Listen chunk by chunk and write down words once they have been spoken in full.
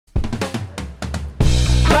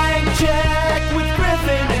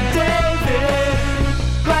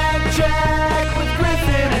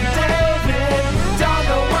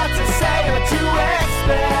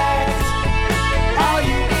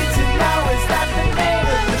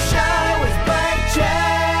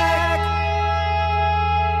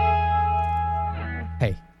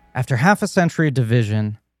After half a century of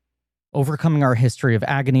division, overcoming our history of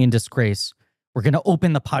agony and disgrace, we're going to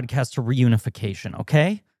open the podcast to reunification,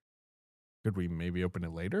 okay? Could we maybe open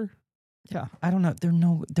it later? Yeah, I don't know. There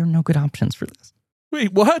are no good options for this.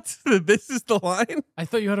 Wait, what? This is the line? I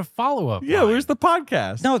thought you had a follow-up. Yeah, line. where's the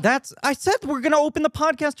podcast? No, I said we're going to open the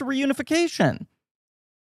podcast to reunification.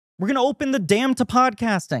 We're going to open the dam to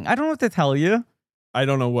podcasting. I don't know what to tell you. I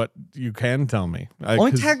don't know what you can tell me.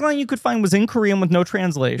 Only tagline you could find was in Korean with no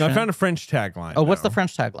translation. I found a French tagline. Oh, what's though. the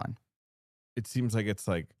French tagline? It seems like it's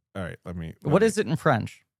like, all right, What is it in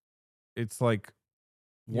French? It's like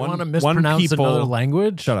You want to mispronounce another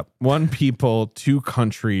language? Shut up. One people, two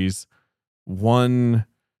countries, one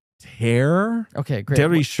tear. Okay, great.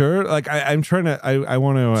 Very sure. Like I'm trying to. I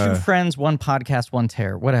want to. Two friends, one podcast, one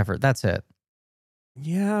tear. Whatever. That's it.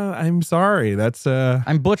 Yeah, I'm sorry. That's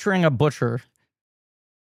I'm butchering a butcher.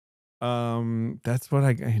 That's what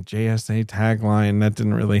JSA tagline. That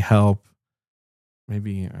didn't really help.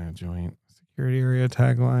 Maybe a joint security area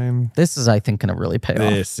tagline. This is, I think, going to really pay off.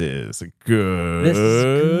 This is good. This is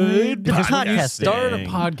good. The When you podcast start a thing.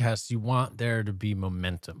 podcast, you want there to be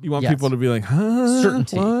momentum. You want Yes. people to be like, huh?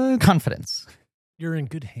 Certainty. What? Confidence. You're in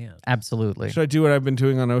good hands. Absolutely. Should I do what I've been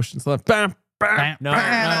doing on Ocean's 11? Bam, bam, No,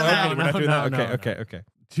 bam. no, Okay, we're not doing that. no, Okay.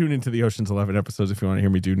 Tune into the Ocean's 11 episodes if you want to hear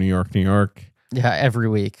me do New York, Yeah, every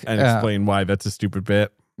week. and explain why that's a stupid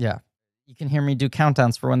bit. Yeah. You can hear me do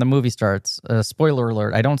countdowns for when the movie starts. Spoiler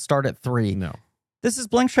alert, I don't start at 3. No. This is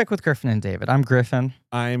Blank Check with Griffin and David. I'm Griffin.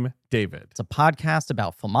 I'm David. It's a podcast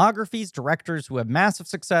about filmographies, directors who have massive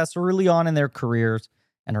success early on in their careers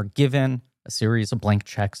and are given a series of blank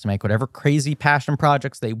checks to make whatever crazy passion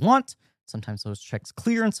projects they want. Sometimes those checks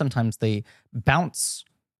clear and sometimes they bounce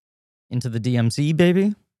into the DMZ,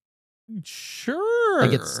 baby. Sure. They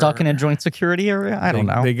get stuck in a joint security area. I don't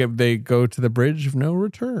know. They go to the bridge of no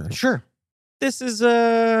return. Sure. This is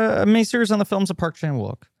a mini-series on the films of Park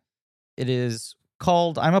Chan-wook. It is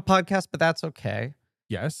called I'm a Podcast, But That's Okay.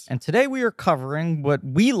 Yes. And today we are covering what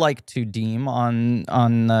we like to deem on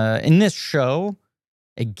in this show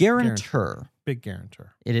a guarantor. Big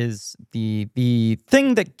guarantor. It is the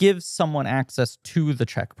thing that gives someone access to the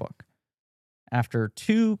checkbook. After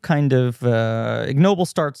two kind of ignoble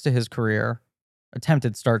starts to his career,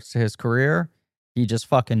 attempted starts to his career, he just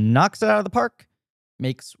fucking knocks it out of the park,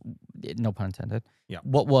 makes, no pun intended,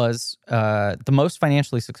 what was the most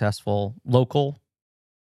financially successful local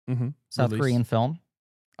South Korean film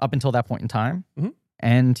up until that point in time.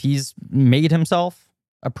 And he's made himself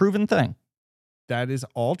a proven thing. That is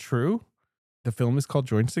all true. The film is called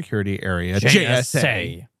Joint Security Area.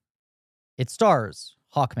 JSA. It stars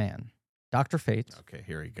Hawkman, Dr. Fate, Okay,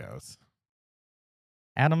 here he goes.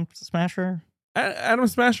 Adam Smasher, Adam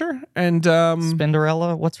Smasher and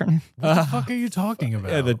Spinderella. What's her name? What the fuck are you talking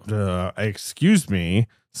about? excuse me.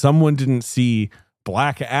 Someone didn't see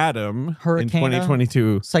Black Adam Hurricana? in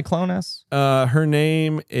 2022. Cyclonus. Her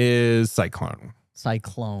name is Cyclone.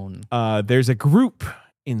 Cyclone. There's a group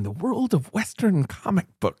in the world of Western comic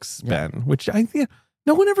books, Ben, which I think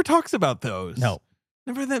no one ever talks about those. No.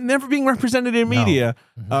 Never being represented in media.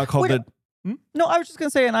 Called Wait, No, I was just going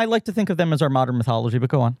to say, and I like to think of them as our modern mythology, but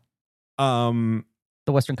go on.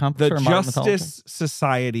 The Western comics the are modern mythology. Justice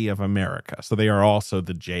Society of America. So they are also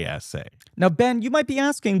the JSA. Now, Ben, you might be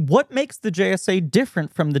asking, what makes the JSA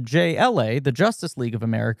different from the JLA, the Justice League of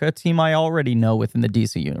America, a team I already know within the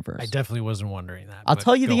DC universe? I definitely wasn't wondering that. I'll but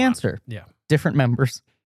tell you go the on. answer. Yeah. Different members.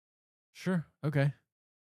 Sure. Okay.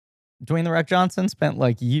 Dwayne The Rock Johnson spent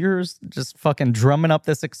like years just fucking drumming up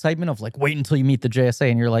this excitement of like, wait until you meet the JSA.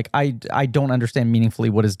 And you're like, I don't understand meaningfully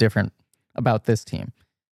what is different about this team.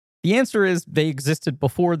 The answer is they existed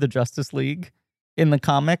before the Justice League in the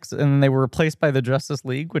comics, and then they were replaced by the Justice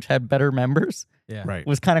League, which had better members. Yeah. Right. It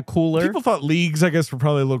was kind of cooler. People thought leagues, I guess, were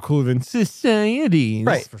probably a little cooler than societies.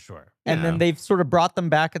 Right. For sure. And then they've sort of brought them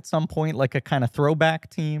back at some point, like a kind of throwback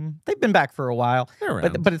team. They've been back for a while, They're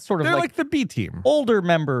around. but it's sort of They're like the B team. older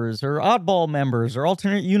members or oddball members or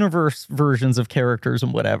alternate universe versions of characters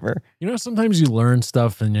and whatever. You know, sometimes you learn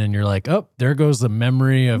stuff and then you're like, oh, there goes the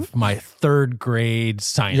memory of my third grade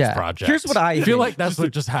science project. Here's what I feel think. like that's what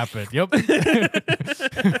just happened. Yep.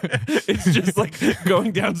 It's just like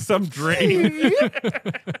going down some drain.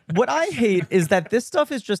 What I hate is that this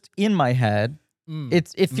stuff is just in my head.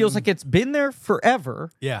 It feels like it's been there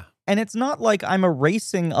forever. Yeah. And it's not like I'm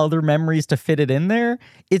erasing other memories to fit it in there.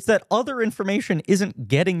 It's that other information isn't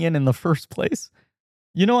getting in the first place.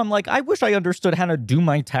 You know, I'm like, I wish I understood how to do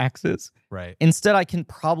my taxes. Right. Instead, I can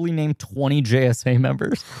probably name 20 JSA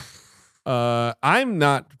members. I'm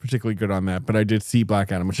not particularly good on that, but I did see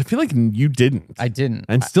Black Adam, which I feel like you didn't. I didn't.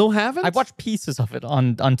 And still haven't? I've watched pieces of it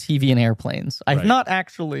on TV and airplanes. I've Right. not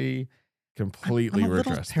actually Completely I'm a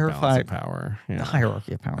little redressed the balance of terrified. power. Yeah. the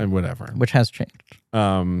hierarchy of power, And whatever. which has changed.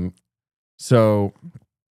 So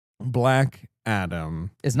Black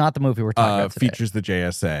Adam Is not the movie we're talking about today. features the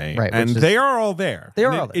JSA. Right, And which is- they are all there. They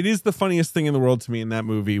are And all there. It is the funniest thing in the world to me in that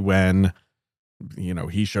movie when,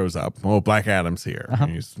 he shows up. Oh, Black Adam's here. Uh-huh.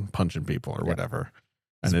 And he's punching people or Yeah. whatever.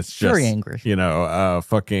 And it's very just, angry.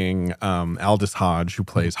 fucking Aldous Hodge, who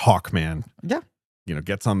plays Hawkman. Yeah.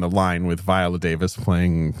 Gets on the line with Viola Davis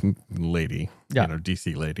playing Lady. Yeah.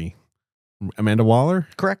 DC Lady. Amanda Waller.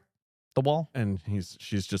 Correct. The Wall. And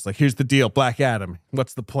she's just like, here's the deal, Black Adam.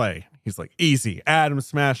 What's the play? He's like, easy. Atom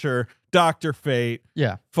Smasher, Dr. Fate,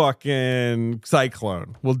 Yeah. fucking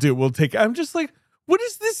Cyclone. We'll take. I'm just like, what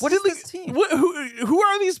is this? What is silly- this team? Who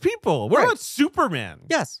are these people? What Right. about Superman?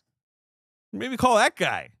 Yes. Maybe call that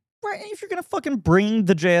guy. Right. And if you're going to fucking bring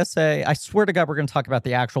the JSA, I swear to God, we're going to talk about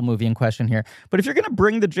the actual movie in question here. But if you're going to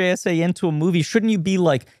bring the JSA into a movie, shouldn't you be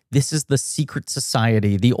like, this is the secret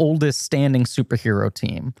society, the oldest standing superhero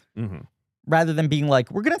team, Mm-hmm. rather than being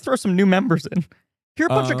like, we're going to throw some new members in. Here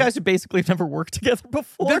are a bunch of guys who basically have never worked together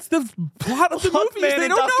before. That's the plot of the Hawkman movie. They and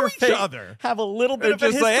don't know Dr. each Fate other. have a little bit They're of a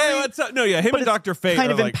just history. like, hey, what's up? No, yeah, him But and it's Dr. Fate kind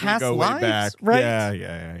are of in like, we past go way lives, back. right?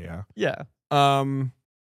 Yeah. Yeah.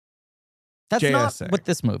 That's JSA. not what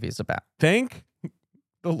this movie's about. Thank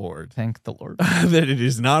the Lord Thank the Lord. that it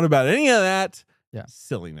is not about any of that Yeah.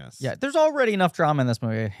 silliness. Yeah, there's already enough drama in this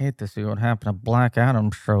movie. I'd hate to see what happened if Black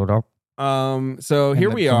Adam showed up. So In here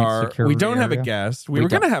the we joint are. We security don't have a area. guest. We We were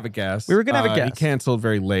don't. going to have a guest. We were gonna have a He guest. canceled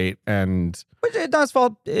very late, and Which it does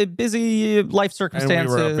fall busy life we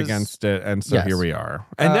circumstances. were up against it, and so Yes. here we are.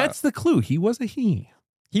 And that's the clue. He was a he.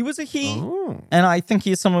 He was a he, Oh. and I think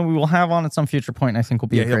he's someone we will have on at some future point. And I think will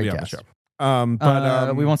be Yeah, a he'll great be on the guest. show.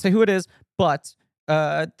 But We won't say who it is, but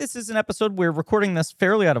this is an episode. We're recording this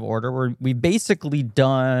fairly out of order. We've basically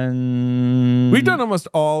done. we've done almost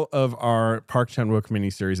all of our Park Chan-wook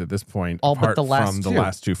miniseries at this point, All but apart the last from the two.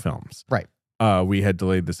 last two films. Right. We had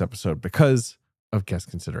delayed this episode because of guest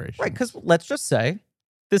consideration. Right, because let's just say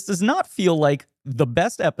this does not feel like the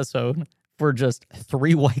best episode for just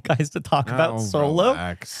three white guys to talk about Solo.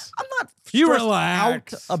 Relax. I'm not You stressed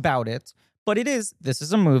relax. out about it, but this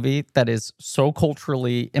is a movie that is so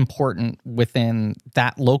culturally important within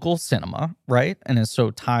that local cinema, right? And is so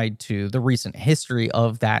tied to the recent history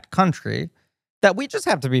of that country that we just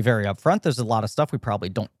have to be very upfront. There's a lot of stuff we probably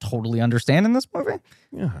don't totally understand in this movie.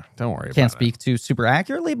 Yeah, don't worry. Can't about speak to super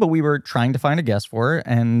accurately, but we were trying to find a guest for it,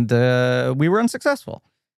 and we were unsuccessful. it.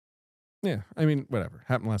 Yeah, I mean, whatever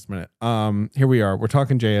happened last minute. Here we are. We're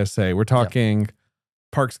talking JSA. We're talking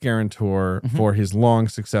Park's guarantor Mhm. for his long,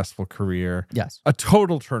 successful career. Yes. A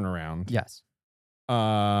total turnaround. Yes.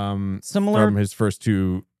 Similar. From his first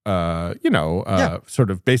two,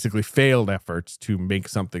 sort of basically failed efforts to make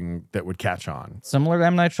something that would catch on. Similar to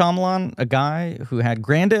M. Night Shyamalan, a guy who had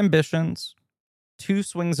grand ambitions, two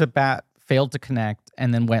swings at bat, failed to connect,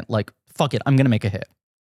 and then went like, fuck it, I'm going to make a hit.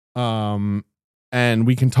 And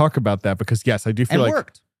we can talk about that because, yes, I do feel And like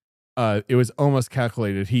worked. it was almost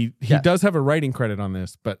calculated. He Yes. does have a writing credit on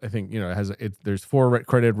this, but I think, there's 4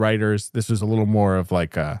 credited writers. This was a little more of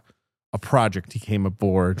like a project he came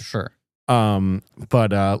aboard. Sure.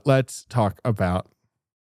 But let's talk about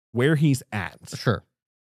where he's at Sure.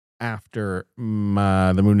 after The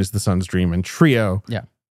Moon is the Sun's Dream and Trio. Yeah.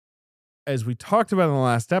 As we talked about in the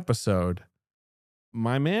last episode,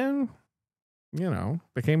 my man,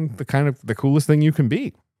 became the coolest thing you can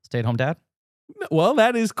be. Stay-at-home dad? Well,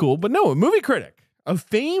 that is cool, but no, a movie critic, a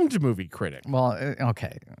famed movie critic. Well,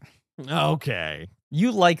 okay. Okay.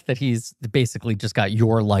 You like that he's basically just got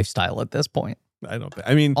your lifestyle at this point. I don't think,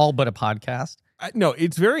 I mean, All but a podcast. no,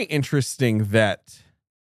 it's very interesting that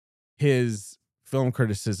his film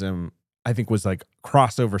criticism, I think, was like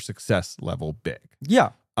crossover success level big.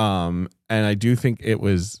 Yeah. And I do think it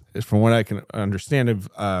was, from what I can understand of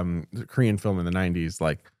Korean film in the 90s,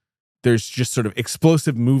 like there's just sort of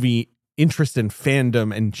explosive movie interest and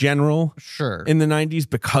fandom in general Sure. in the 90s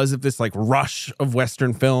because of this like rush of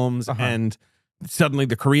Western films. Uh-huh. And suddenly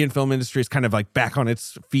the Korean film industry is kind of like back on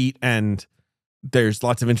its feet, and there's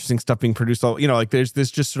lots of interesting stuff being produced. There's this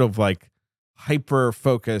just sort of like hyper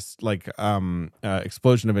focused like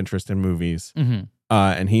explosion of interest in movies. Mhm.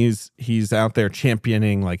 And he's out there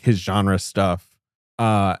championing like his genre stuff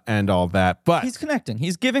and all that. But He's connecting.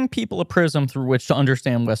 He's giving people a prism through which to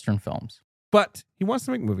understand Western films. he wants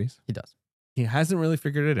to make movies. He does. He hasn't really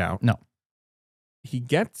figured it out. No. He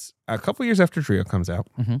gets a couple years after Trio comes out,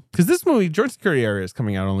 Mhm. because this movie, Joint Security Area, is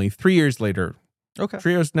coming out only 3 years later Okay.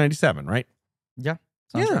 Trio's 97, right? Yeah.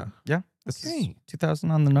 Sounds Yeah. right. Yeah. This is Okay.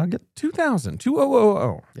 2000 on the Nugget. 2000.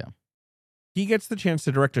 2000. Yeah. He gets the chance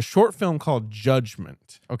to direct a short film called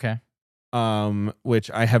Judgment, Okay.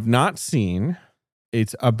 which I have not seen.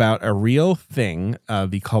 It's about a real thing,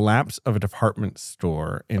 the collapse of a department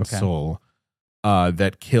store in Okay. Seoul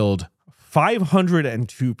that killed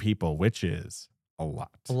 502 people, which is a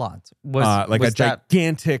lot. A lot. Like was a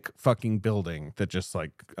gigantic fucking building that just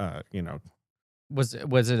like, was it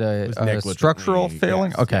a negligently- structural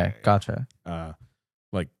failing? yes, Okay, yeah. gotcha.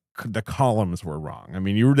 like the columns were wrong. I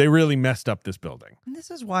mean, they really messed up this building. And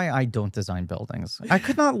this is why I don't design buildings. I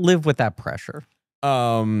could not live with that pressure.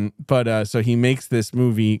 But so he makes this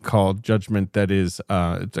movie called Judgment that is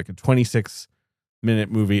it's like a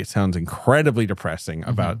 26-minute movie. It sounds incredibly depressing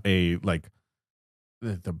about a like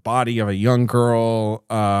the body of a young girl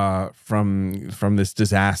from this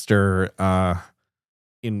disaster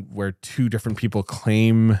in where two different people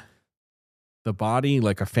claim the body.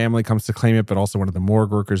 Like a family comes to claim it, but also one of the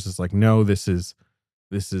morgue workers is like, no, this is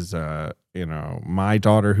my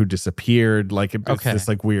daughter who disappeared. Like it's this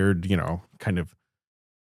like weird, kind of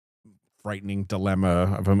frightening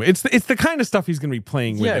dilemma of him. It's the kind of stuff he's going to be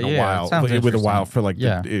playing with in a while, for like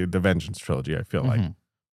the Vengeance trilogy. I feel like.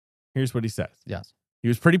 Here's what he says. Yes. He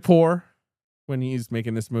was pretty poor when he's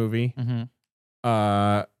making this movie.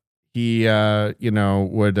 He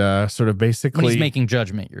would sort of basically when he's making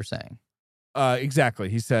Judgment, you're saying. Exactly.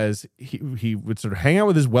 He says he would sort of hang out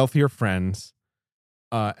with his wealthier friends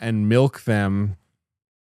and milk them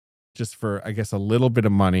just for, I guess, a little bit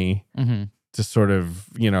of money to sort of,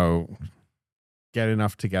 get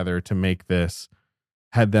enough together to make this.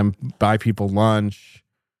 Had them buy people lunch.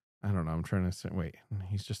 I don't know. I'm trying to say, wait,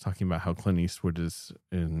 he's just talking about how Clint Eastwood is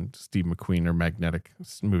and Steve McQueen are magnetic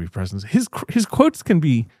movie presence. His quotes can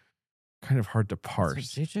be kind of hard to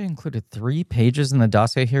parse. So JJ included 3 pages in the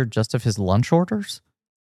dossier here just of his lunch orders.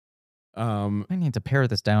 I need to pare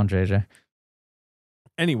this down, JJ.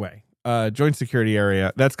 Anyway, joint security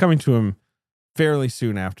area that's coming to him fairly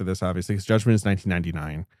soon after this, obviously, because Judgment is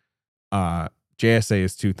 1999. JSA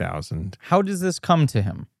is 2000. How does this come to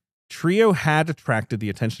him? Trio had attracted the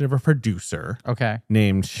attention of a producer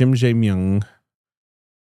named Shim Jae-myung.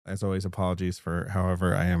 As always, apologies for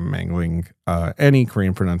however I am mangling any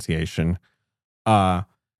Korean pronunciation.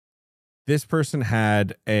 This person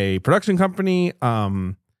had a production company,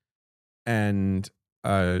 and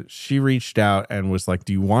she reached out and was like,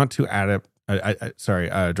 do you want to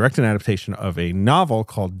direct an adaptation of a novel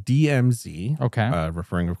called DMZ,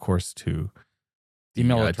 referring, of course, to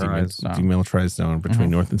demilitarized zone between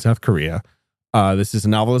North and South Korea. This is a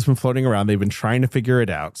novel that's been floating around. They've been trying to figure it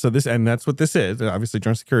out. So that's what this is. Obviously,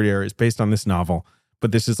 Joint Security Area is based on this novel,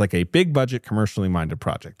 but this is like a big budget, commercially minded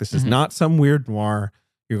project. This is not some weird noir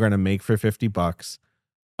you're going to make for $50,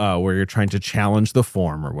 where you're trying to challenge the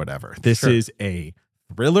form or whatever. This is a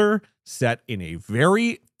thriller set in a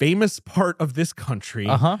very famous part of this country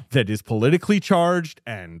that is politically charged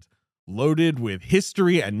and loaded with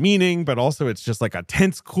history and meaning, but also it's just like a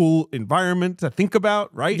tense, cool environment to think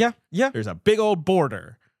about, right? Yeah. There's a big old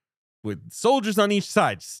border with soldiers on each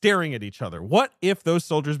side staring at each other. What if those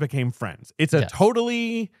soldiers became friends? It's a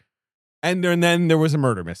totally... And then there was a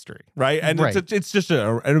murder mystery, right? And it's just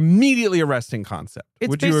an immediately arresting concept.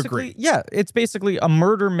 Would you agree? Yeah, it's basically a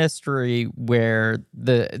murder mystery where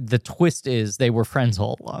the twist is they were friends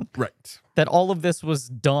all along. Right. That all of this was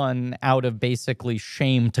done out of basically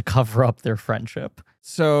shame to cover up their friendship.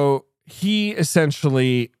 So he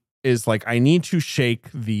essentially is like, I need to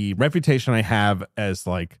shake the reputation I have as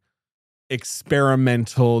like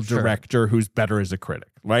experimental director who's better as a critic,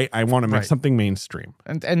 right? I want to make something mainstream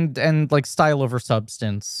and like style over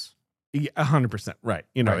substance. 100%, right?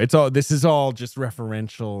 It's all, this is all just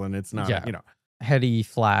referential, and it's not heady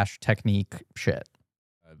flash technique shit.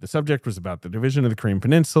 The subject was about the division of the Korean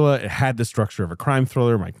Peninsula. It had the structure of a crime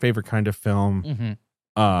thriller, my favorite kind of film.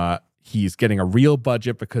 He's getting a real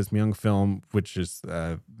budget because Myung Film, which is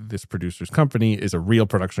this producer's company, is a real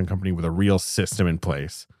production company with a real system in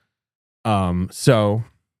place. So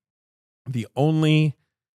the only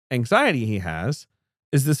anxiety he has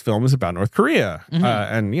is this film is about North Korea,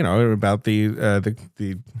 and about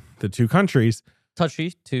the two countries.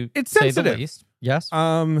 Touchy to it's say sensitive. The least. Yes.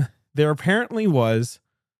 There apparently was,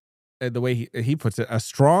 the way he puts it, a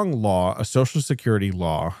strong law, a social security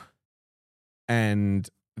law, and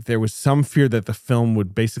there was some fear that the film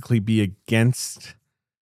would basically be against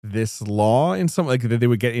this law in some, like that they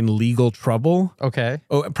would get in legal trouble.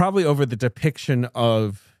 Probably over the depiction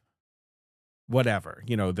of whatever,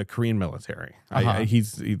 the Korean military.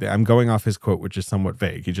 I'm going off his quote, which is somewhat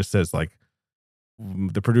vague. He just says like,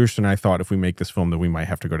 the producer and I thought if we make this film that we might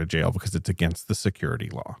have to go to jail because it's against the security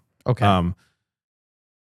law. Okay.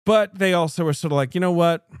 But they also were sort of like, you know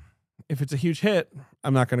what? If it's a huge hit,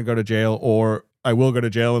 I'm not going to go to jail, or I will go to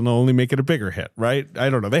jail and they'll only make it a bigger hit, right? I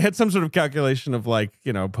don't know. They had some sort of calculation of like,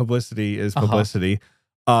 publicity is publicity.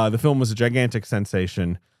 The film was a gigantic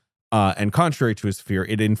sensation. And contrary to his fear,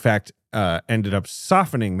 it in fact ended up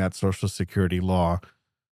softening that Social Security law.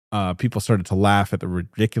 People started to laugh at the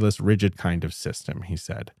ridiculous, rigid kind of system, he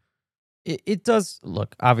said. It does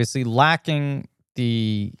look, obviously, lacking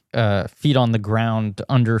the feet on the ground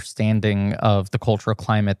understanding of the cultural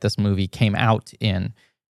climate this movie came out in.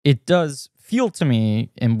 It does feel to me,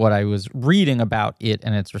 in what I was reading about it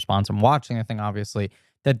and its response and watching the thing, obviously,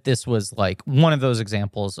 that this was like one of those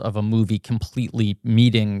examples of a movie completely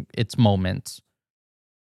meeting its moment.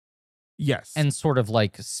 Yes. And sort of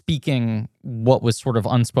like speaking what was sort of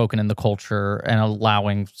unspoken in the culture and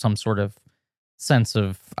allowing some sort of sense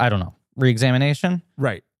of, I don't know, reexamination.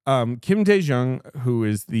 Right. Kim Dae-jung, who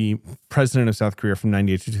is the president of South Korea from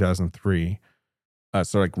 98 to 2003,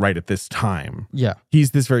 so like right at this time. Yeah.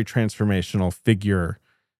 He's this very transformational figure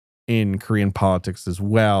in Korean politics as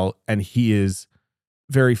well. And he is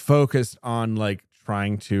very focused on like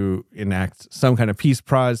trying to enact some kind of peace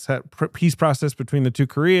process between the two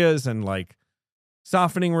Koreas and like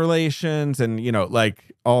softening relations and,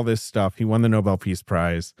 like all this stuff. He won the Nobel Peace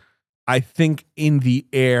Prize. I think in the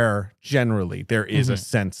air, generally, there is a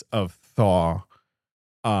sense of thaw.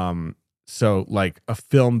 So like a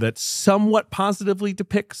film that somewhat positively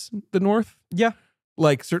depicts the North. Yeah.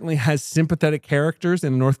 Like certainly has sympathetic characters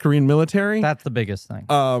in the North Korean military. That's the biggest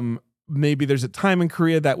thing. Maybe there's a time in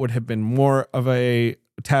Korea that would have been more of a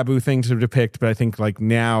taboo thing to depict, but I think like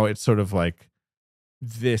now it's sort of like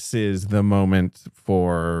this is the moment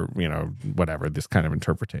for, whatever, this kind of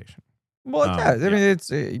interpretation. Well, I mean, it's,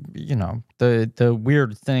 the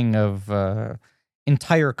weird thing of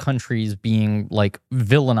entire countries being like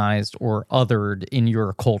villainized or othered in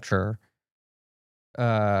your culture.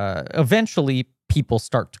 Eventually, people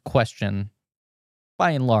start to question,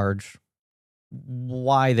 by and large,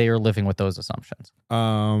 why they are living with those assumptions.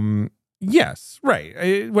 Yes,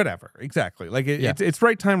 right. Whatever, exactly. Like it's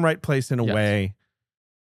right time, right place in a way.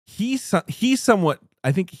 He's somewhat,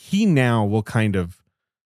 I think he now will kind of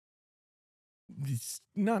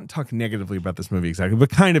not talk negatively about this movie exactly, but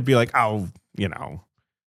kind of be like, oh,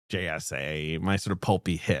 JSA, my sort of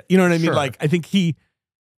pulpy hit. You know what I mean? Sure. Like, I think he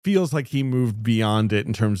feels like he moved beyond it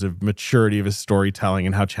in terms of maturity of his storytelling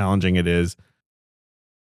and how challenging it is.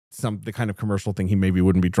 The kind of commercial thing he maybe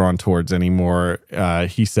wouldn't be drawn towards anymore.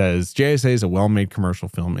 He says, JSA is a well-made commercial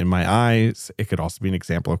film. In my eyes, it could also be an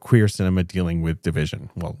example of queer cinema dealing with division.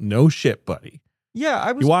 Well, no shit, buddy.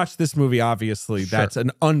 Yeah, You watch this movie, obviously, Sure. that's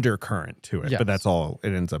an undercurrent to it, Yes. but that's all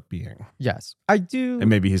it ends up being. Yes, I do. And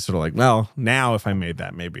maybe he's sort of like, well, now if I made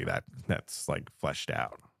that, maybe that's like fleshed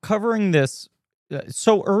out. Covering this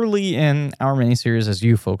so early in our miniseries, as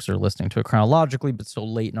you folks are listening to it chronologically, but so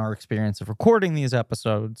late in our experience of recording these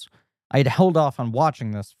episodes, I had held off on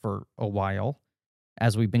watching this for a while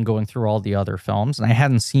as we've been going through all the other films, and I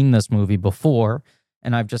hadn't seen this movie before,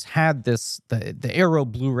 and I've just had the Arrow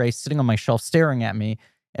Blu-ray sitting on my shelf staring at me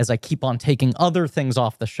as I keep on taking other things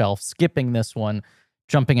off the shelf, skipping this one,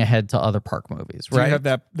 jumping ahead to other Park movies. Do right? you have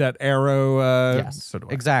that Arrow? Yes, so do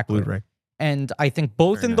I. exactly. Blu-ray. And I think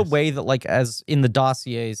both Very in the nice. way that, like, as in the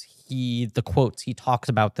dossiers, the quotes he talks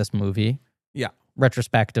about this movie,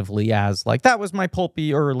 retrospectively as like, that was my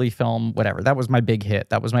pulpy early film, whatever. That was my big hit.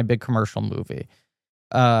 That was my big commercial movie.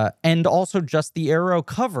 And also just the Arrow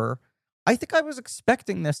cover. I think I was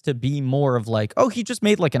expecting this to be more of like, oh, he just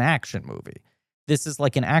made like an action movie. This is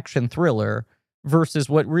like an action thriller versus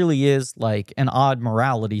what really is like an odd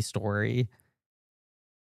morality story.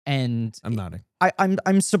 And I'm nodding.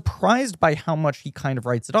 I'm surprised by how much he kind of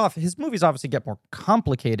writes it off. His movies obviously get more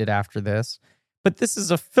complicated after this, but this is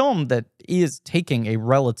a film that is taking a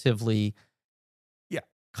relatively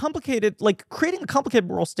complicated, like creating a complicated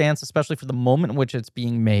moral stance, especially for the moment in which it's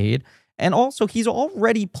being made. And also he's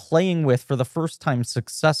already playing with, for the first time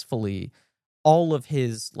successfully, all of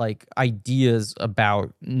his like ideas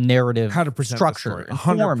about narrative, How to present the structure, story. and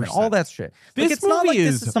form, and all 100%. that shit. This Like, it's not like movie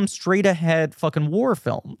this is some straight ahead fucking war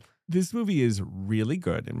film. This movie is really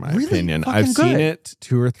good, in my Really opinion. fucking I've seen good. it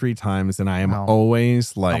 2 or 3 times, and I am Wow.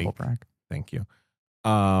 always like, Humble brag. thank you.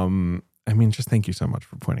 I mean, just thank you so much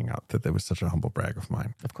for pointing out that was such a humble brag of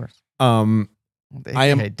mine. Of course. I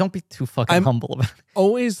am- Hey, don't be too fucking I'm- humble about it.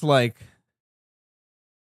 Always like,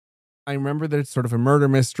 I remember that it's sort of a murder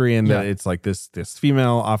mystery, and that Yeah. it's like this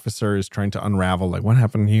female officer is trying to unravel like what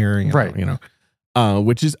happened here, Right.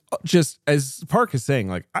 which is just as Park is saying,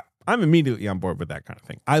 like I'm immediately on board with that kind of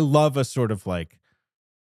thing. I love a sort of like,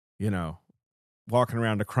 walking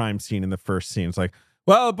around a crime scene in the first scene. It's like,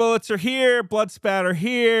 well, bullets are here, blood spatter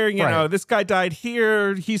here. This guy died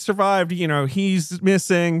here. He survived. He's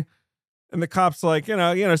missing. And the cop's like,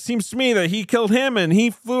 seems to me that he killed him and he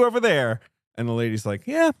flew over there. And the lady's like,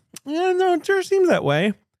 yeah, no, it sure seems that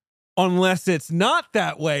way. Unless it's not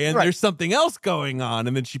that way and there's something else going on.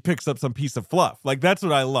 And then she picks up some piece of fluff. Like, that's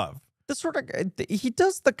what I love. He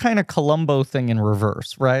does the kind of Columbo thing in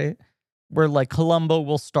reverse, right? Where like Columbo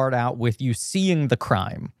will start out with you seeing the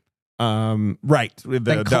crime. Right. With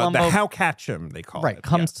the how catch him, they call it. Right.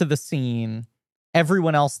 Comes to the scene.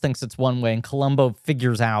 Everyone else thinks it's one way, and Columbo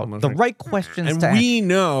figures out the right questions and to ask. We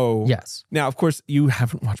know. Yes. Now, of course, you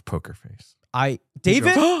haven't watched Poker Face.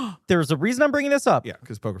 David, there's a reason I'm bringing this up. Yeah,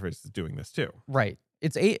 because Poker Face is doing this too. Right.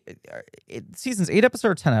 It's season's 8 episode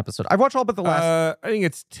or 10 episode. I've watched all but the last. I think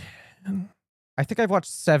it's 10. I think I've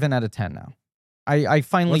watched 7 out of 10 now. I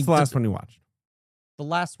finally. What's the last one you watched? The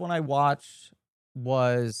last one I watched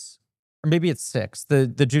was, or maybe it's 6. The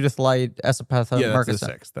Judith Light Esapetha Murkison. That's the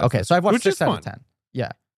 6. Okay, so I've watched 6 out fun. of 10.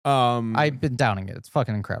 Yeah. I've been downing it. It's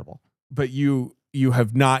fucking incredible. But you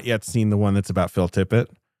have not yet seen the one that's about Phil Tippett.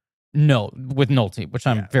 No, with Nolte, which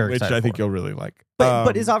I'm very excited Which I think for. you'll really like.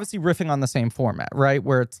 But is obviously riffing on the same format, right?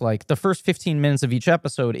 Where it's like the first 15 minutes of each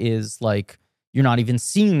episode is like you're not even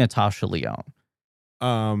seeing Natasha Lyonne.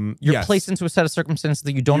 You're placed into a set of circumstances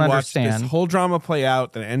that you don't understand. Watch this whole drama play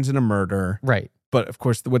out that ends in a murder. Right. But of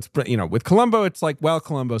course, with Columbo, it's like, well,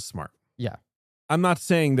 Columbo's smart. Yeah. I'm not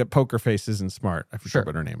saying that Poker Face isn't smart. I forget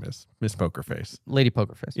what her name is. Miss Poker Face. Lady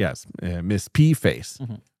Poker Face. Yes. Miss P Face.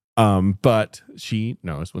 Mm-hmm. But she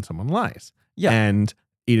knows when someone lies. Yeah. And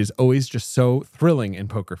it is always just so thrilling in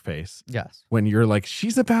Poker Face. Yes. When you're like,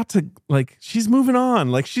 she's about to, like, she's moving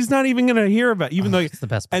on. Like, she's not even going to hear about it, even though it's the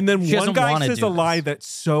best. And then she one guy says a lie that's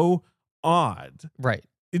so odd. Right.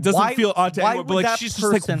 It doesn't feel odd to anyone, but like, she's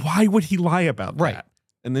just like, why would he lie about that?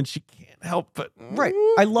 And then she can't help but. Right.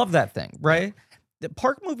 I love that thing, right? The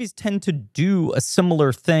Park movies tend to do a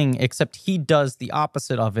similar thing, except he does the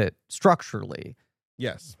opposite of it structurally.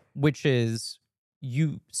 Yes. Which is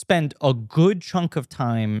you spend a good chunk of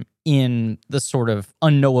time in the sort of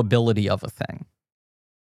unknowability of a thing.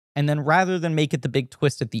 And then rather than make it the big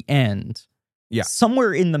twist at the end,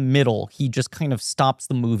 somewhere in the middle, he just kind of stops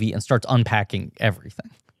the movie and starts unpacking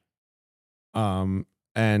everything.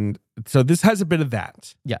 And so this has a bit of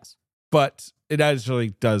that. Yes. But it actually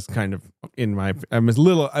does kind of, I've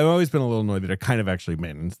always been a little annoyed that it kind of actually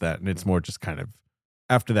maintains that. And it's more just kind of,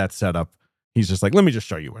 after that setup, he's just like, let me just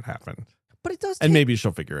show you what happened. But it does and maybe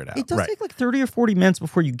she'll figure it out. It does take like 30 or 40 minutes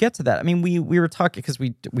before you get to that. I mean, we were talking, because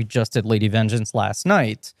we just did Lady Vengeance last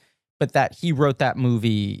night, but that he wrote that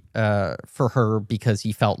movie for her because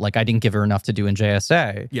he felt like I didn't give her enough to do in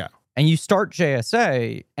JSA. Yeah. And you start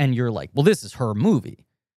JSA and you're like, well, this is her movie.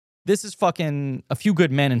 This is fucking A Few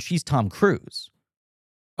Good Men and she's Tom Cruise.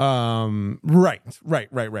 Right.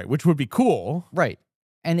 Which would be cool. Right.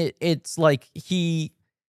 And it's like he's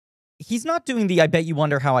not doing the I bet you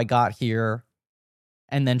wonder how I got here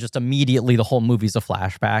and then just immediately the whole movie's a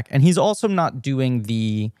flashback. And he's also not doing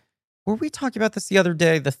the, were we talking about this the other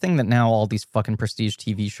day? The thing that now all these fucking prestige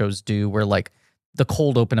TV shows do where like the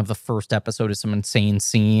cold open of the first episode is some insane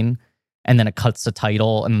scene and then it cuts the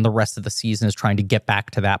title and then the rest of the season is trying to get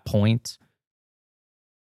back to that point.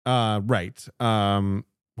 Right.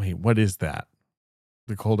 Wait, what is that?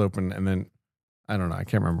 The cold open and then, I don't know. I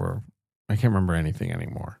can't remember anything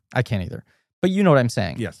anymore. I can't either. But you know what I'm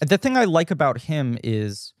saying. Yes. The thing I like about him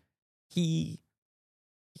is he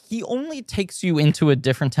only takes you into a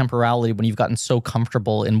different temporality when you've gotten so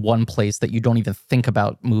comfortable in one place that you don't even think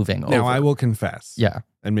about moving over. Now, I will confess. Yeah.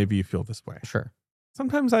 And maybe you feel this way. Sure.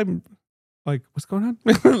 Sometimes I'm like, what's going on?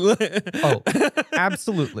 Oh,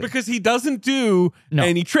 absolutely. Because he doesn't do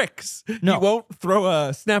any tricks. No. He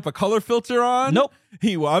won't snap a color filter on. Nope.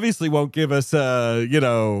 He obviously won't give us a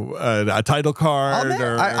title card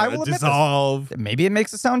or a dissolve. Maybe it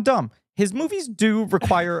makes it sound dumb. His movies do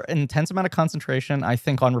require an intense amount of concentration, I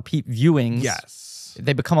think, on repeat viewings. Yes.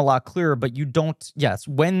 They become a lot clearer, but you don't,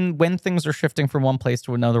 when things are shifting from one place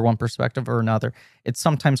to another, one perspective or another, it's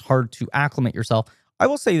sometimes hard to acclimate yourself. I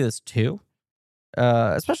will say this too,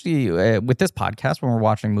 especially with this podcast when we're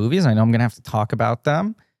watching movies. I know I'm going to have to talk about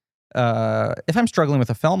them. If I'm struggling with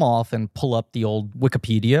a film, I'll often pull up the old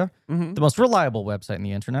Wikipedia, the most reliable website on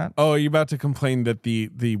the internet. Oh, are you about to complain that the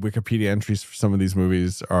Wikipedia entries for some of these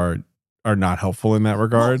movies are not helpful in that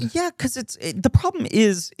regard? Well, yeah, because the problem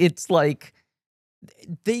is it's like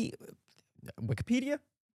Wikipedia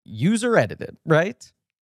user edited, right?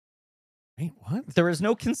 Wait, what? There is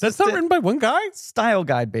no That's consistent not written by one guy? style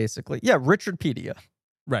guide, basically. Yeah, Richardpedia.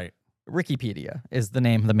 Right. Wikipedia is the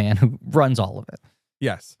name of the man who runs all of it.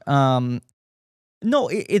 Yes. No,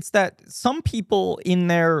 it's that some people in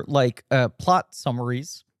their like plot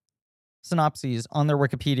summaries, synopses on their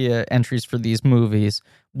Wikipedia entries for these movies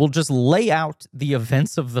will just lay out the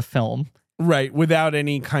events of the film Right. Without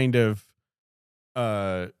any kind of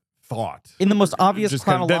thought. in the most obvious Just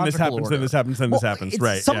chronological then this happens, order. then this happens, then this happens.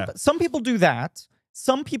 Right. Some people do that.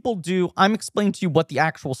 Some people do. I'm explaining to you what the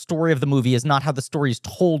actual story of the movie is, not how the story is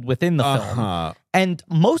told within the film. And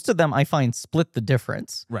most of them, I find, split the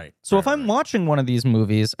difference. Right. So if I'm watching one of these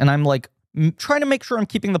movies and I'm like trying to make sure I'm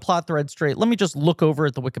keeping the plot thread straight, let me just look over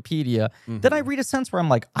at the Wikipedia. Then I read a sentence where I'm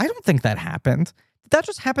like, I don't think that happened. Did that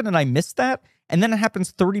just happen and I missed that? And then it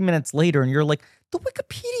happens 30 minutes later and you're like, the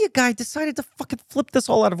Wikipedia guy decided to fucking flip this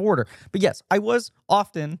all out of order. But yes, I was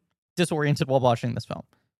often disoriented while watching this film.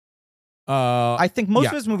 I think most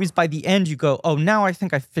of his movies, by the end, you go, oh, now I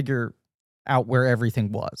think I figure out where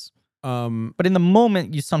everything was. But in the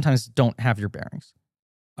moment, you sometimes don't have your bearings.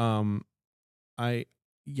 I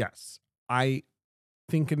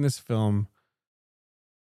think in this film,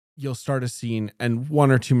 you'll start a scene and 1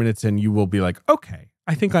 or 2 minutes in, you will be like, okay,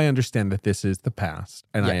 I think I understand that this is the past.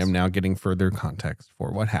 And I am now getting further context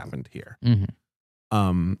for what happened here.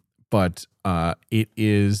 But it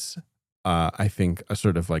is... I think a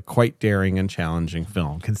sort of like quite daring and challenging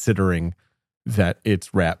film, considering that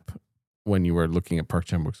its rep when you were looking at Park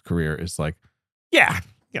Chan-wook's career is like, yeah,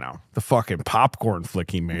 the fucking popcorn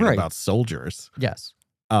flick he made about soldiers. Yes.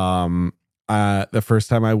 The first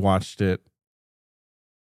time I watched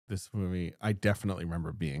this movie, I definitely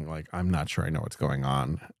remember being like, I'm not sure I know what's going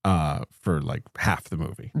on for like half the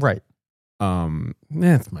movie. Right.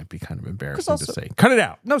 It might be kind of embarrassing also, to say. Cut it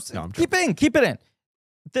out. No, keep it in.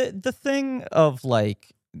 The thing of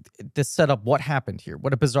like this setup, what happened here?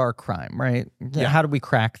 What a bizarre crime, right? Yeah. How do we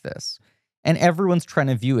crack this? And everyone's trying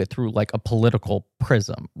to view it through like a political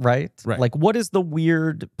prism, right? Like, what is the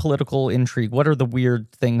weird political intrigue? What are the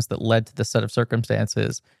weird things that led to this set of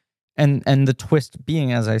circumstances? And the twist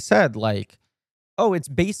being, as I said, like, oh, it's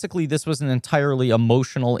basically this was an entirely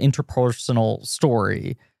emotional, interpersonal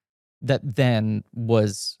story that then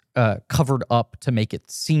was covered up to make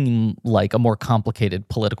it seem like a more complicated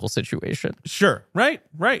political situation. Sure. Right.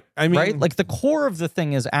 I mean, right? Like the core of the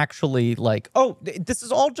thing is actually like, oh, this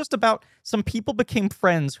is all just about some people became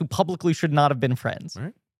friends who publicly should not have been friends.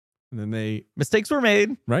 Right. And then mistakes were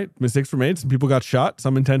made. Right. Mistakes were made. Some people got shot,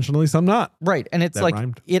 some intentionally, some not. Right. And it's that like,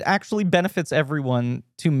 rhymed. It actually benefits everyone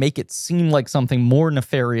to make it seem like something more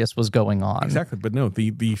nefarious was going on. Exactly. But no,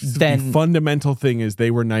 the fundamental thing is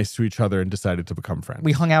they were nice to each other and decided to become friends.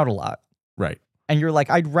 We hung out a lot. Right. And you're like,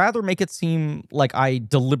 I'd rather make it seem like I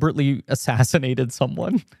deliberately assassinated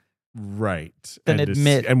someone. Right. Than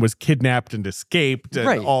admit. And was kidnapped and escaped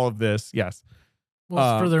and all of this. Yes.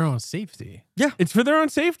 Well, it's for their own safety. Yeah. It's for their own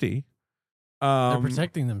safety. They're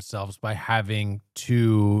protecting themselves by having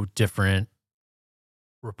 2 different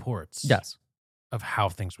reports. Yes. Of how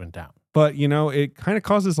things went down. But, it kind of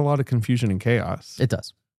causes a lot of confusion and chaos. It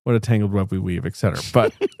does. What a tangled web we weave, etc.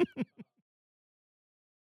 But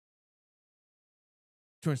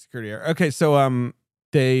joint security error. Okay, so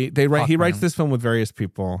they write. He writes this film with various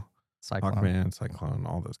people. Hawkman, Cyclone,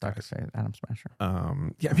 all those guys. Dr. Fate, Adam Smasher.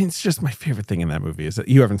 Yeah, I mean, it's just my favorite thing in that movie is that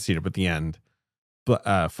you haven't seen it, but the end, but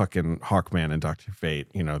fucking Hawkman and Dr. Fate,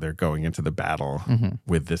 they're going into the battle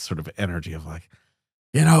with this sort of energy of like,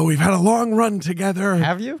 we've had a long run together.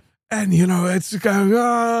 Have you? And it's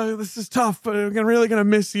this is tough, but I'm really gonna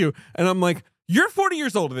miss you. And I'm like, you're 40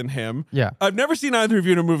 years older than him. Yeah. I've never seen either of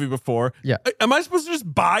you in a movie before. Yeah. Am I supposed to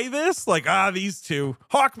just buy this? Like, these two,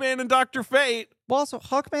 Hawkman and Dr. Fate. Well, also,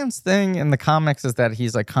 Hawkman's thing in the comics is that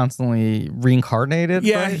he's like constantly reincarnated.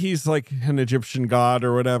 Yeah, right? he's like an Egyptian god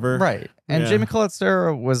or whatever. Right. And Jamie Collette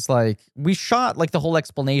Sarah was like, we shot like the whole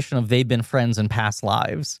explanation of they've been friends in past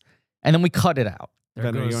lives, and then we cut it out. There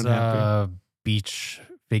goes beach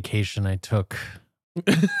vacation I took.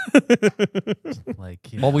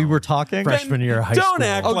 While we were talking freshman year of high school. Don't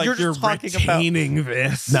act like you're talking retaining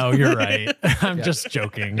this. No, you're right. I'm just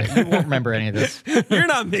joking. You won't remember any of this. You're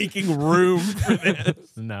not making room for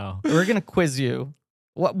this. No. We're gonna quiz you.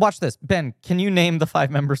 Watch this. Ben, can you name the 5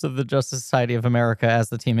 members of the Justice Society of America as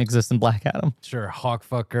the team exists in Black Adam? Sure.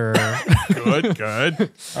 Hawkfucker.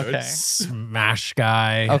 Good. Okay. Smash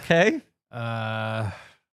guy. Okay.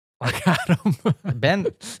 Black Adam. Ben,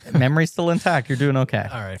 memory's still intact. You're doing okay.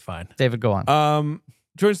 All right, fine. David, go on.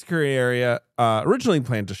 Joint security area originally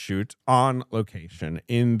planned to shoot on location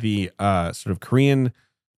in the sort of Korean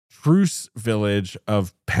truce village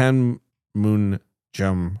of Panmunjom,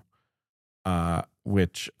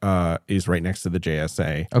 which is right next to the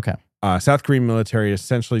JSA. Okay. South Korean military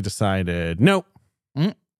essentially decided no.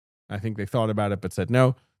 Mm. I think they thought about it, but said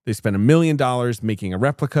no. They spent $1 million making a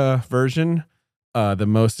replica version, the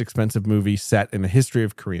most expensive movie set in the history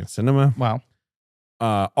of Korean cinema. Wow.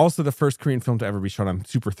 Also, the first Korean film to ever be shot on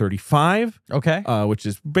Super 35, Okay. which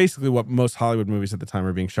is basically what most Hollywood movies at the time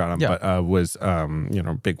were being shot on, Yeah. but was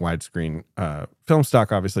big widescreen film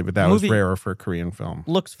stock, obviously, but that was Movie- rarer for a Korean film.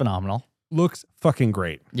 Looks phenomenal. Looks fucking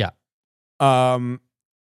great. Yeah.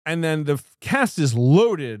 And then the cast is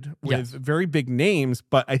loaded with Yes. very big names,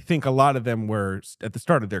 but I think a lot of them were at the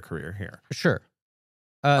start of their career here. Sure.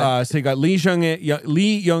 So you got Lee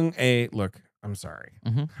Young-ae. Look, I'm sorry.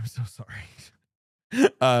 Mhm. I'm so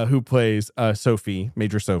sorry. Who plays Sophie,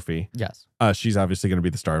 Major Sophie. Yes. She's obviously going to be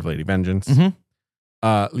the star of Lady Vengeance. Mhm.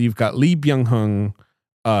 You've got Lee Byung-hun,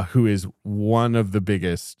 who is one of the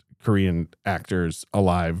biggest Korean actors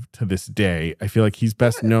alive to this day. I feel like he's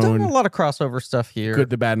best Done known. a lot of crossover stuff here.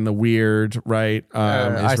 Good, the Bad, and the Weird, right?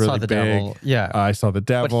 I is really saw the big. Devil. Yeah. I saw the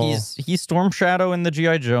Devil. But he's Storm Shadow in the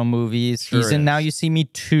G.I. Joe movies. Sure he's in is. Now You See Me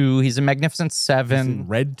 2. He's in Magnificent He's Seven. in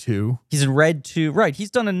Red 2. He's in Red 2. Right.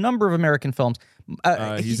 He's done a number of American films.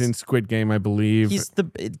 He's in Squid Game, I believe. He's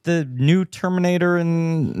the new Terminator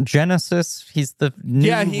in Genesis. He's the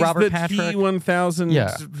new he's Robert the Patrick. T-1000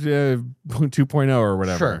 Yeah. 2.0 or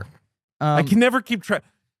whatever. Sure. I can never keep track.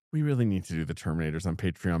 We really need to do the Terminators on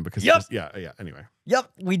Patreon because Yep. Anyway.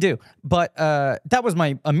 Yep, we do. But that was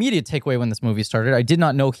my immediate takeaway when this movie started. I did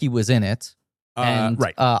not know he was in it. And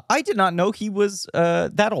right. I did not know he was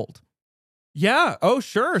that old. Yeah. Oh,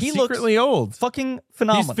 sure. He Secretly old. Fucking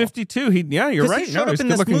phenomenal. He's 52. You're 'Cause right. He showed up he's a in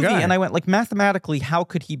this good-looking movie, guy. and I went like, mathematically, how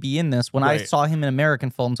could he be in this? When I Right. saw him in American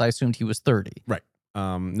films, I assumed he was 30. Right.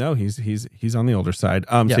 No, he's on the older side.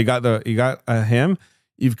 So Yeah. you got him.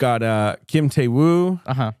 You've got Kim Tae-woo,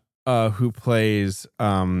 who plays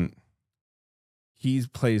he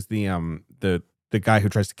plays the guy who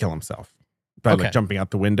tries to kill himself by Okay. like jumping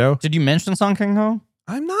out the window. Did you mention Song Kang-ho?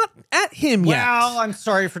 I'm not at him yet. Well, I'm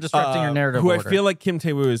sorry for disrupting your narrative Who order. I feel like Kim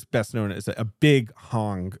Tae-woo is best known as a big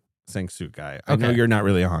Hong Sang-soo guy. I know Okay. you're not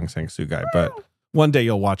really a Hong Sang-soo guy, but one day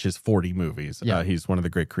you'll watch his 40 movies. Yeah. He's one of the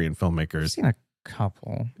great Korean I've filmmakers. seen a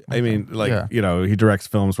couple. I mean, like, Yeah. he directs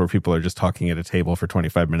films where people are just talking at a table for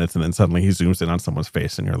 25 minutes and then suddenly he zooms in on someone's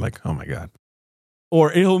face and you're like, oh my God. Or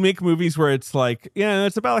he'll make movies where it's like,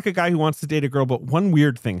 it's about like a guy who wants to date a girl, but one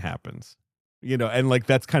weird thing happens, and like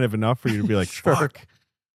that's kind of enough for you to be like, Sure. fuck.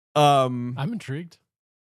 I'm intrigued.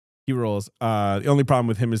 He rolls. The only problem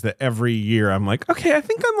with him is that every year I'm like, okay, I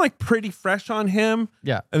think I'm like pretty fresh on him.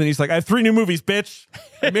 Yeah. And then he's like, I have 3 new movies, bitch.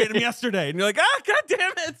 I made them yesterday. And you're like, God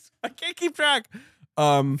damn it. I can't keep track.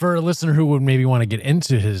 For a listener who would maybe want to get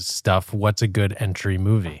into his stuff, what's a good entry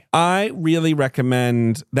movie? I really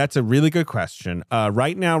recommend. That's a really good question.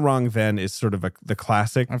 Right Now, Wrong Then is sort of the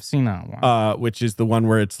classic, I've seen that one. which is the one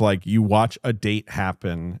where it's like you watch a date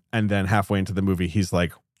happen and then halfway into the movie, he's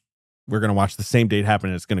like, we're going to watch the same date happen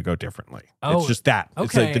and it's going to go differently. Oh, it's just that. Okay,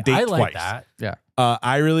 It's like the date I like twice. that.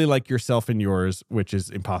 I really like Yourself and Yours, which is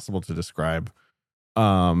impossible to describe.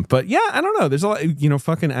 But yeah, I don't know. There's a lot,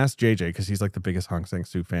 fucking ask JJ because he's like the biggest Hong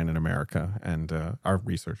Sang-soo fan in America and our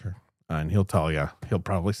researcher. And he'll tell you, he'll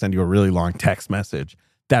probably send you a really long text message.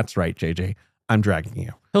 That's right, JJ. I'm dragging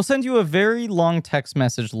you. He'll send you a very long text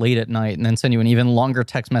message late at night and then send you an even longer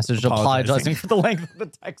text message apologizing for the length of the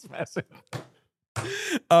text message.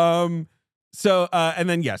 So and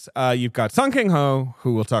then yes, you've got Song Kang-ho,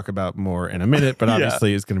 who we'll talk about more in a minute, but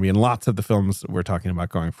obviously is going to be in lots of the films we're talking about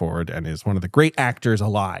going forward and is one of the great actors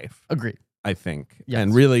alive. Agreed. I think. Yes.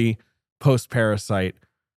 And really post Parasite,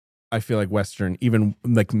 I feel like Western, even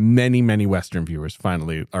like many, many Western viewers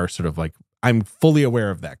finally are sort of like, I'm fully aware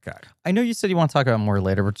of that guy. I know you said you want to talk about it more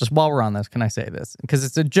later, but just while we're on this, can I say this? Because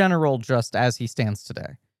it's a general just as he stands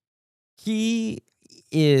today. He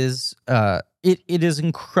is, it is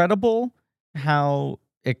incredible how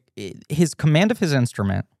his command of his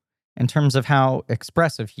instrument in terms of how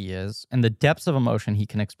expressive he is and the depths of emotion he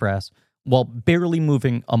can express while barely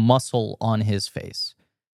moving a muscle on his face.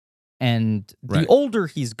 And the Right. older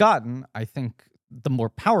he's gotten, I think the more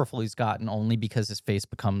powerful he's gotten only because his face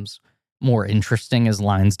becomes more interesting as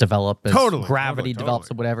lines develop, as Totally, gravity totally, develops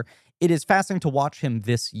totally. or whatever. It is fascinating to watch him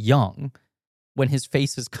this young when his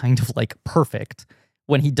face is kind of like perfect,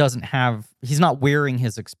 when he's not wearing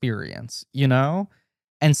his experience,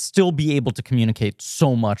 and still be able to communicate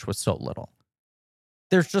so much with so little.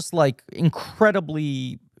 There's just like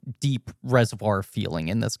incredibly deep reservoir feeling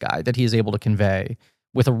in this guy that he is able to convey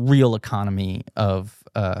with a real economy of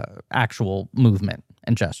actual movement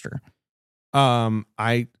and gesture.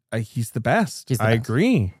 He's the best. He's the I best.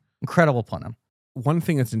 agree. Incredible Punim. One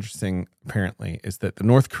thing that's interesting, apparently, is that the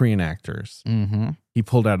North Korean actors Mm-hmm. he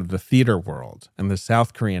pulled out of the theater world, and the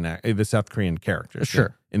South Korean characters.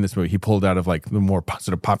 Sure. In this movie, he pulled out of like the more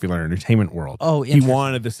sort of popular entertainment world. Oh, he interesting.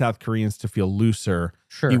 wanted the South Koreans to feel looser.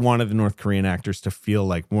 Sure. He wanted the North Korean actors to feel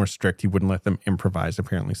like more strict. He wouldn't let them improvise.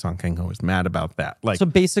 Apparently, Song Kang-ho was mad about that. Like, so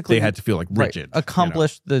basically, they had to feel like rigid. Right.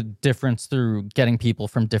 Accomplish the difference through getting people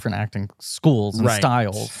from different acting schools and Right.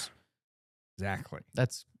 styles. Exactly.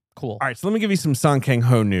 That's cool. All right, so let me give you some Song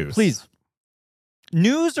Kang-ho news. Please.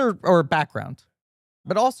 News or background,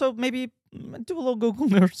 but also maybe do a little Google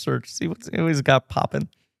News search. See what's always got popping.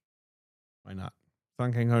 Why not?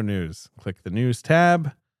 Song Kang-ho news. Click the news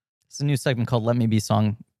tab. It's a new segment called "Let Me Be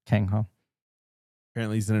Song Kang-ho."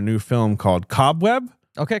 Apparently, he's in a new film called Cobweb,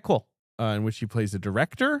 Okay, cool. in which he plays a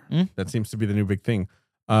director. Mm. That seems to be the new big thing.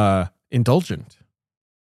 Indulgent.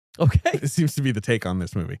 Okay. It seems to be the take on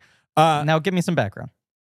this movie. Now give me some background.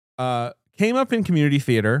 Came up in community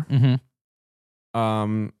theater.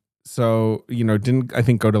 Mm-hmm. So, didn't, I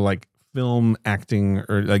think, go to like film acting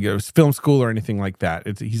or like it was film school or anything like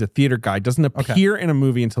that. He's a theater guy. Doesn't appear in a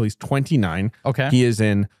movie until he's 29. Okay. He is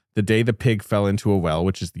in The Day the Pig Fell into a Well,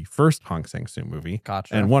 which is the first Hong Sang-soo movie.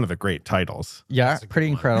 Gotcha. And one of the great titles. Yeah, That's a good pretty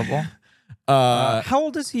one. incredible. How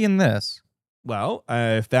old is he in this? Well,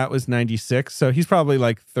 if that was 96, so he's probably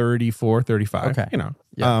like 34, 35. Okay.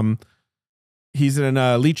 Yeah. He's in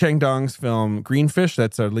Lee Chang-dong's film Greenfish.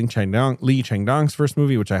 That's Lee Chang-dong's first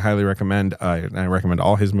movie, which I highly recommend. And I recommend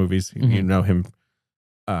all his movies. Mm-hmm. You know him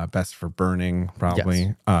best for Burning,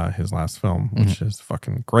 probably. His last film, which is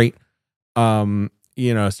fucking great.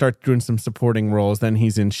 Start doing some supporting roles. Then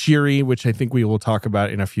he's in Shiri, which I think we will talk about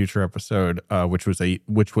in a future episode, which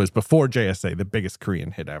was before JSA, the biggest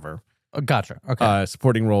Korean hit ever. Gotcha. Okay.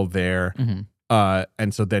 Supporting role there. Mm-hmm.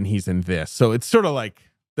 And so then he's in this. So it's sort of like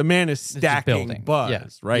the man is just stacking building. buzz, Yeah.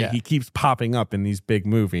 right? Yeah. He keeps popping up in these big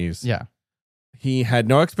movies. Yeah. He had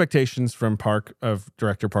no expectations from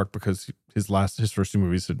director Park because his first two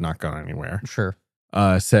movies had not gone anywhere. Sure.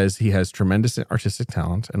 Says he has tremendous artistic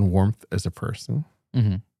talent and warmth as a person.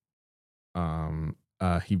 Mm-hmm.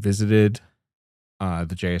 He visited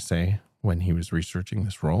the JSA when he was researching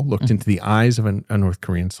this role, looked into the eyes of a North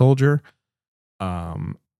Korean soldier.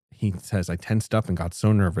 He says, I tensed up and got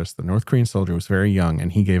so nervous. The North Korean soldier was very young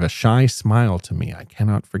and he gave a shy smile to me. I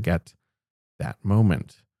cannot forget that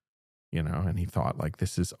moment, and he thought like,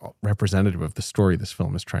 this is representative of the story this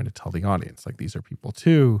film is trying to tell the audience. Like, these are people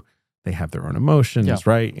too. They have their own emotions,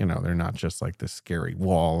 right? They're not just like this scary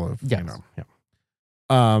wall of,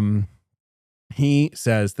 He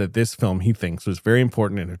says that this film, he thinks, was very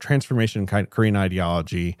important in a transformation in Korean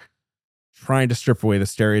ideology, trying to strip away the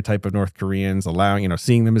stereotype of North Koreans, allowing,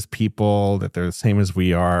 seeing them as people, that they're the same as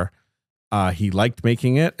we are. He liked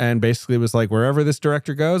making it and basically was like, wherever this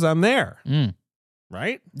director goes, I'm there.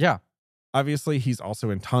 Right? Yeah. Obviously, he's also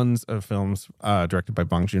in tons of films directed by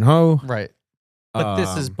Bong Joon-ho. Right. But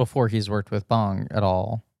this is before he's worked with Bong at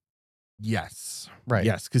all. Yes. Right.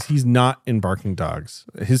 Yes, because he's not in Barking Dogs.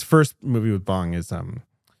 His first movie with Bong is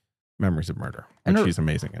Memories of Murder, which he's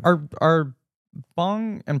amazing in. Are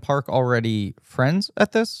Bong and Park already friends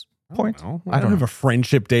at this point? I don't have a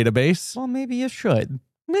friendship database. Well, maybe you should.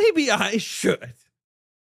 Maybe I should.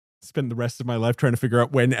 Spend the rest of my life trying to figure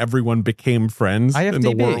out when everyone became friends in the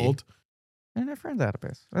IFDB. world. Internet friend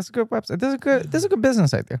database. That's a good website. This is a good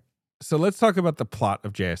business idea. So let's talk about the plot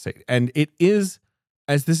of JS8. And it is,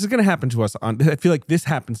 as this is going to happen to us I feel like this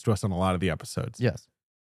happens to us on a lot of the episodes. Yes.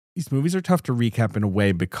 These movies are tough to recap in a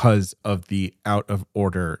way because of the out of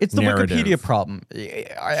order. It's the narrative. Wikipedia problem.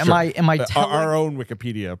 Am I telling our own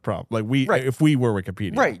Wikipedia problem? Like Right. if we were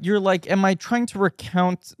Wikipedia, Right. You're like, am I trying to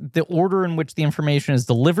recount the order in which the information is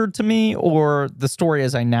delivered to me or the story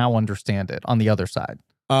as I now understand it on the other side?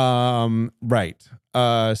 Right.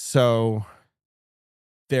 So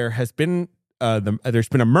there has been there's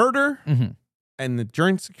been a murder in the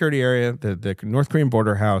joint security area, the North Korean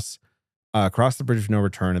border house, across the Bridge of No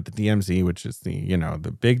Return at the DMZ, which is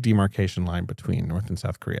the big demarcation line between North and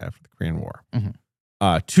South Korea after the Korean War.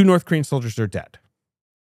 2 North Korean soldiers are dead.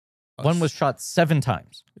 One was shot 7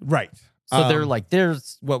 times. Right. So they're like,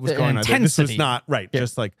 there's what was an going on there. This was intensity. not right. Yeah.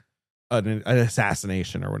 Just like an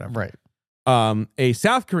assassination or whatever. Right. A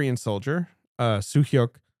South Korean soldier,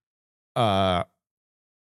 Soo-hyuk,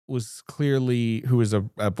 was clearly, who was a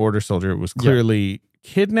border soldier, was clearly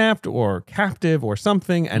kidnapped or captive or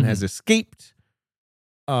something and has escaped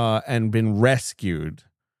and been rescued.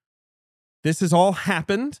 This has all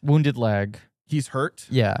happened. Wounded leg. He's hurt.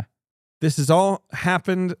 Yeah. This has all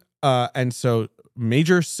happened. And so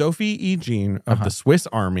Major Sophie E. Jean of the Swiss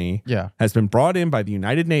Army Yeah. has been brought in by the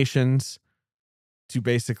United Nations to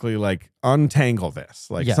basically like untangle this.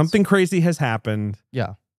 Like Yes. something crazy has happened.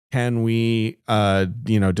 Yeah. Can we,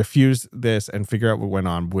 diffuse this and figure out what went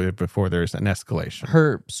on before there's an escalation?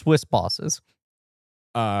 Her Swiss bosses,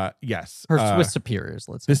 Yes. her Swiss superiors,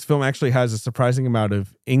 let's say. This film actually has a surprising amount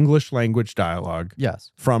of English language dialogue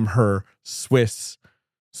Yes. from her Swiss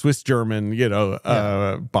German,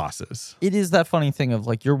 bosses. It is that funny thing of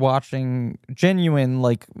like you're watching genuine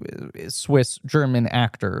like Swiss German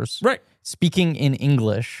actors Right. speaking in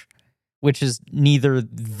English, which is neither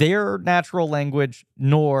their natural language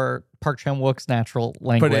nor Park Chan-wook's natural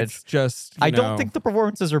language. But it's just, I don't think the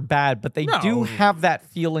performances are bad, but they No. do have that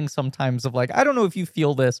feeling sometimes of like, I don't know if you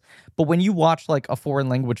feel this, but when you watch like a foreign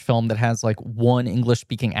language film that has like one English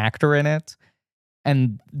speaking actor in it,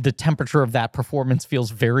 and the temperature of that performance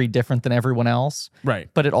feels very different than everyone else,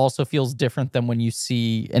 Right. but it also feels different than when you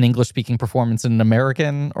see an English speaking performance in an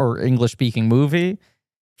American or English speaking movie,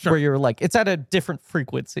 Sure. where you're like, it's at a different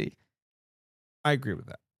frequency. I agree with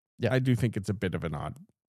that. Yeah. I do think it's a bit of an odd.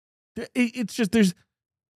 It's just there's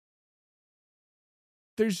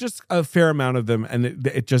just a fair amount of them, and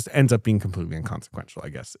it just ends up being completely inconsequential. I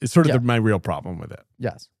guess it's sort of Yeah. my real problem with it.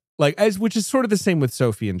 Yes. Like which is sort of the same with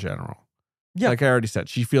Sophie in general. Yeah. Like I already said,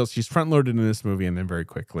 she feels she's front loaded in this movie, and then very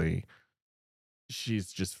quickly,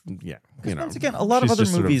 she's just Once again, a lot of she's other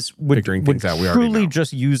just sort of movies would figuring things out. We already truly know.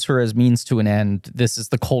 just use her as means to an end. This is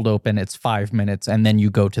the cold open. It's 5 minutes, and then you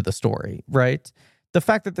go to the story, right? The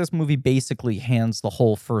fact that this movie basically hands the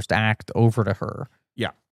whole first act over to her,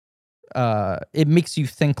 Yeah. it makes you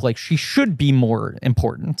think like she should be more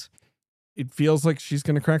important, It feels like she's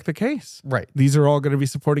going to crack the case. right? These are all going to be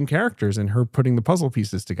supporting characters and her putting the puzzle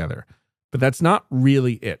pieces together. But that's not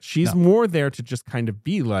really it. She's No. more there to just kind of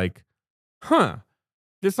be like, huh,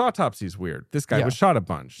 this autopsy's weird. This guy Yeah. was shot a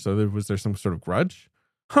bunch. So was there some sort of grudge?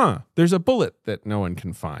 Huh, there's a bullet that no one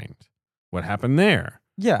can find. What happened there?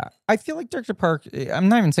 Yeah, I feel like Director Park, I'm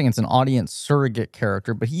not even saying it's an audience surrogate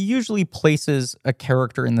character, but he usually places a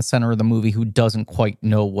character in the center of the movie who doesn't quite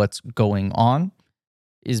know what's going on,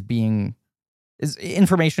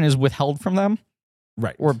 information is withheld from them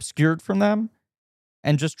Right. or obscured from them,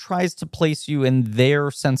 and just tries to place you in their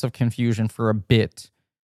sense of confusion for a bit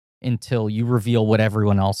until you reveal what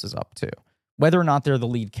everyone else is up to, whether or not they're the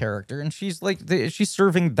lead character. And she's like, she's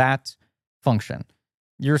serving that function.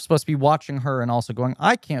 You're supposed to be watching her and also going,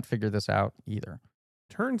 I can't figure this out either.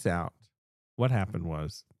 Turns out what happened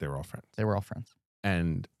was they were all friends. They were all friends.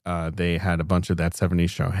 And they had a bunch of That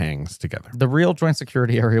 70s Show hangs together. The real joint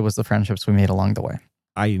security area was the friendships we made along the way.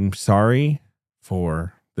 I'm sorry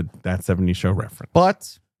for That 70s Show reference.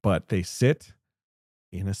 But they sit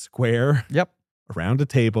in a square Yep, around a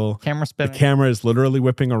table. camera The spinning. camera is literally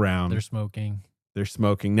whipping around. They're smoking They're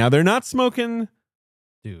smoking. Now, they're not smoking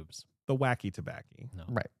tubes. the wacky tobacco. No.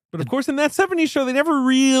 Right. But of course, in That 70s Show, they never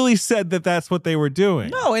really said that that's what they were doing.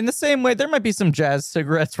 No, in the same way, there might be some jazz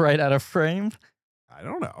cigarettes right out of frame. I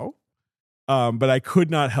don't know. But I could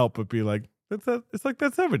not help but be like, it's like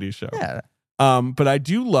That 70s Show. Yeah. But I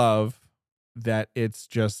do love that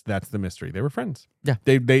that's the mystery. They were friends. Yeah.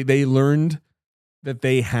 They learned that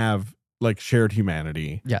they have like shared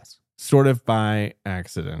humanity Yes. sort of by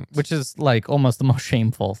accident. Which is like almost the most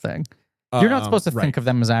shameful thing. You're not supposed to right. think of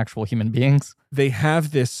them as actual human beings. They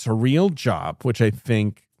have this surreal job, which I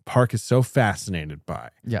think Park is so fascinated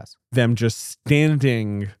by. Yes. Them just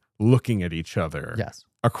standing, looking at each other Yes.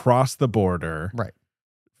 across the border, Right.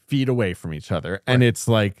 feet away from each other. And it's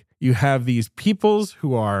like you have these peoples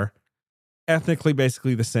who are ethnically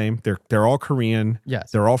basically the same. They're all Korean.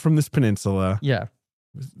 Yes. They're all from this peninsula. Yeah.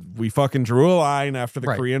 We fucking drew a line after the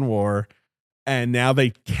Right. Korean War, and now they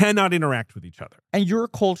cannot interact with each other. And your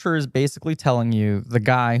culture is basically telling you the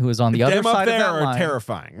guy who is on the other Them up side of there that are line.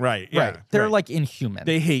 terrifying, right? Right. Yeah, They're right. like inhuman.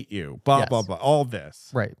 They hate you. Blah Yes. blah blah. All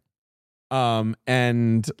this. right.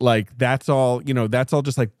 And like that's all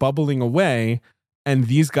just like bubbling away. And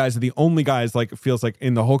these guys are the only guys, like it feels like,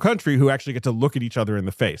 in the whole country who actually get to look at each other in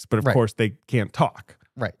the face. But of Right. course, they can't talk.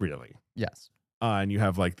 Right. Really. Yes. And you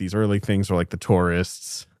have like these early things where like the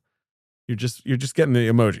tourists. You're just getting the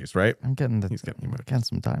emojis, right? I'm getting He's getting emojis. getting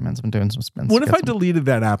some diamonds. I'm doing some spins. What if Get I some- deleted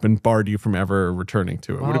that app and barred you from ever returning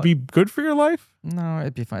to it? Would Well, it be good for your life? No,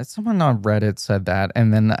 it'd be fine. Someone on Reddit said that,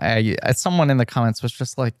 and then someone in the comments was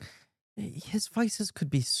just like, "His vices could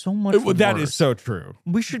be so much worse. That is so true.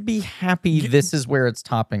 We should be happy. This is where it's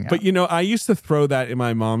topping out." But I used to throw that in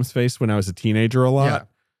my mom's face when I was a teenager a lot. Yeah.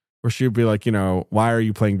 Where she would be like, why are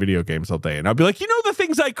you playing video games all day? And I'd be like, the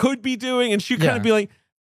things I could be doing. And she'd kind Yeah. of be like,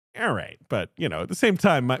 all right. But, at the same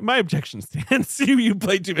time, my objection stands. You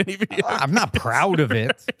play too many video games. I'm not proud of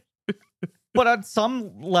it. But on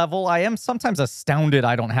some level, I am sometimes astounded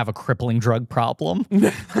I don't have a crippling drug problem.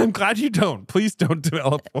 I'm glad you don't. Please don't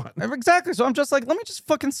develop one. Exactly. So I'm just like, let me just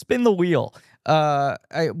fucking spin the wheel.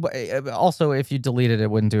 Also, if you deleted it,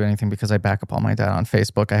 it wouldn't do anything because I back up all my data on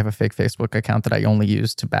Facebook. I have a fake Facebook account that I only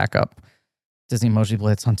use to back up Disney Emoji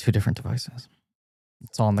Blitz on 2 different devices.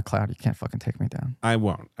 It's all in the cloud. You can't fucking take me down. I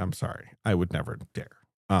won't. I'm sorry. I would never dare.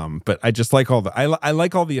 But I just like all the I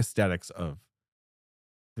like all the aesthetics of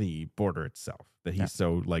the border itself that he's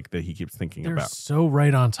so like that he keeps thinking They're about. so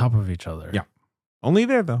right on top of each other. Yeah. Only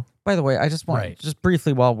there though. By the way, I just want Right. just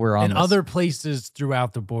briefly while we're on In this, other places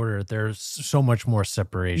throughout the border, there's so much more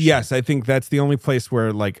separation. Yes, I think that's the only place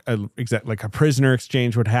where like a prisoner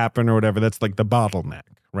exchange would happen or whatever. That's like the bottleneck,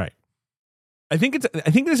 right? I think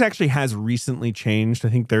this actually has recently changed. I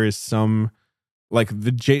think there is some like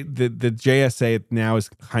the JSA now is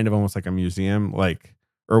kind of almost like a museum, like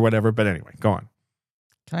or whatever. But anyway, go on.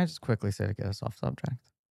 can I just quickly say to get us off subject?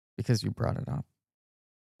 Because you brought it up.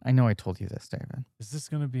 I know I told you this, David. Is this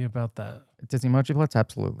going to be about that? Disney Emoji Blitz?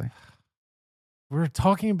 Absolutely. We're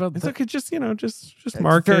talking about It's the, okay, just It's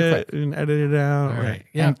mark very it and edit it out. All Right. right.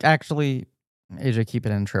 Yeah. And actually, AJ, keep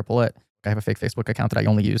it in triple it. I have a fake Facebook account that I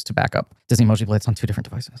only use to back up Disney Emoji Blitz on 2 different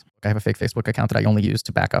devices. I have a fake Facebook account that I only use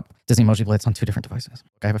to back up Disney Emoji Blitz on 2 different devices.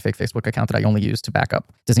 I have a fake Facebook account that I only use to back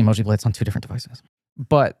up Disney Emoji Blitz on 2 different devices.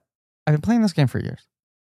 But I've been playing this game for years.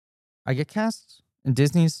 I get cast in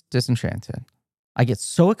Disney's Disenchanted. I get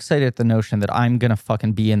so excited at the notion that I'm going to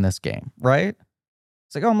fucking be in this game, right?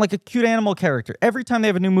 It's like, oh, I'm like a cute animal character. Every time they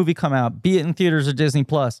have a new movie come out, be it in theaters or Disney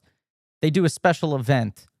Plus, they do a special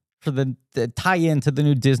event for the tie-in to the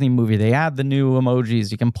new Disney movie. They add the new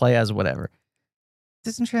emojis you can play as whatever.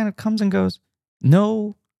 Disenchanted comes and goes.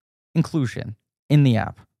 No inclusion in the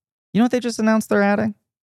app. You know what they just announced they're adding?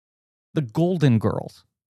 The Golden Girls.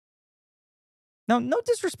 Now, no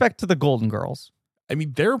disrespect to the Golden Girls. I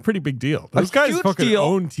mean, they're a pretty big deal. A Those guys huge fucking deal.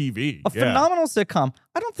 own TV. A phenomenal sitcom.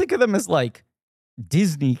 I don't think of them as like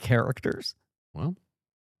Disney characters. Well,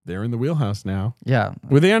 they're in the wheelhouse now. Yeah.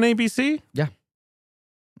 Were they on ABC?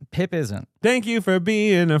 Pip isn't. Thank you for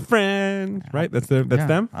being a friend. Right? That's them.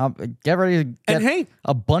 Get ready to get And hey,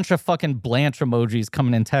 a bunch of fucking Blanche emojis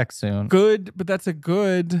coming in text soon. good, but that's a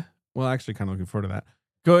good. Well, actually, kind of looking forward to that.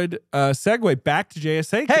 Good segue back to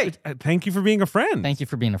JSA. Hey! Thank you for being a friend. Thank you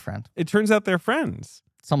for being a friend. It turns out they're friends.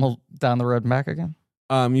 Some down the road and back again.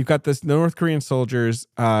 You've got this North Korean soldiers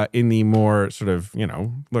in the more sort of,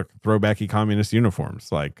 look, throwbacky communist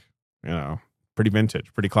uniforms, like, pretty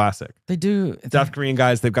vintage, pretty classic. They do. South Korean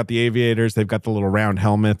guys, they've got the aviators, they've got the little round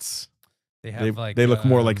helmets. They have They look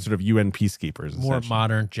more like sort of UN peacekeepers. more essentially.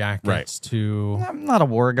 modern jackets too. I'm not a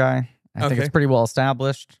war guy. I think Okay. it's pretty well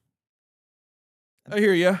established. I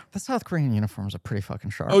hear you. The South Korean uniforms are pretty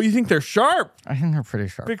fucking sharp. Oh, you think they're sharp? I think they're pretty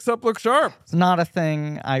sharp. Fix up, look sharp. It's not a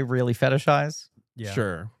thing I really fetishize, Yeah.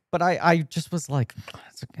 Sure. but I just was like,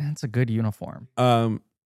 it's a good uniform.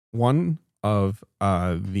 One of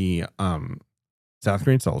the South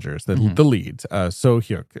Korean soldiers, the Mhm. lead, So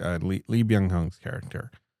Hyuk, Lee Byung Hung's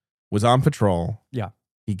character, was on patrol. Yeah.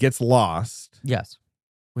 He gets lost, Yes,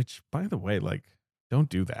 which, by the way, like, don't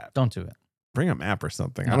do that. don't do it. Bring a map or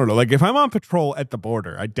something. No. I don't know. Like, if I'm on patrol at the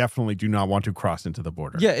border, I definitely do not want to cross into the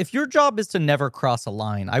border. Yeah, if your job is to never cross a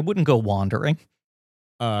line, I wouldn't go wandering.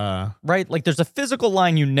 Right? Like there's a physical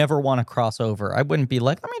line you never want to cross over. I wouldn't be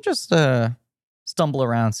like, let me just stumble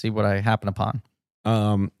around, see what I happen upon.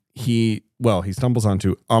 He stumbles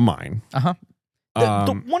onto a mine. Uh-huh.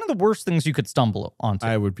 One of the worst things you could stumble onto.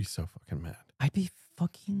 I would be so fucking mad. I'd be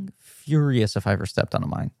fucking furious if I ever stepped on a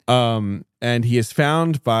mine. And he is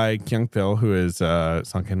found by Kyung Pil, who is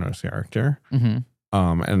Song Kang-ho's character, Mm-hmm.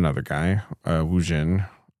 and another guy, Woo Jin,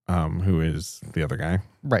 who is the other guy.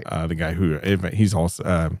 Right. The guy who he's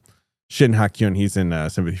also Shin Ha-kyun. He's in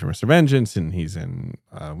Sympathy for Mr. Vengeance, and he's in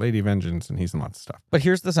Lady Vengeance, and he's in lots of stuff. But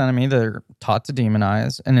here's this enemy they're taught to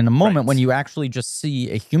demonize. And in a moment Right. when you actually just see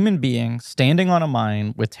a human being standing on a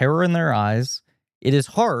mine with terror in their eyes, it is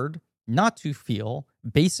hard not to feel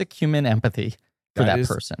basic human empathy for that is-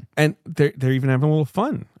 person. And they're even having a little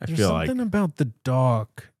fun. I There's feel like. something about the dog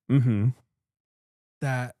Mm-hmm.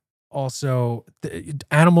 that also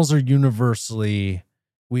animals are universally,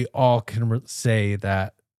 we all can say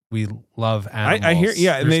that we love animals. I hear-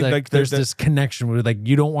 yeah, and There's they, there's this connection where like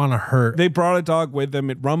you don't want to hurt. They brought a dog with them.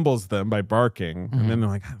 It rumbles them by barking, Mhm. and then they're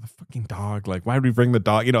like, "Ah, the fucking dog! Like, why would we bring the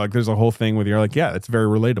dog?" Like, there's a whole thing with you're like, "Yeah, it's very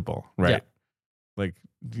relatable, right?" Yeah. Like,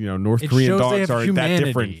 North It Korean shows they dogs have aren't that humanity.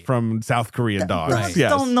 different from South Korean dogs. Right.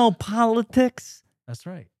 Yes. Don't know politics. That's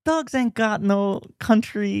right. Dogs ain't got no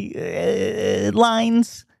country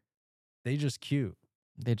lines. They just cute.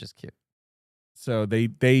 They just cute. So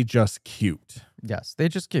they just cute. Yes, they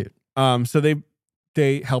just cute. So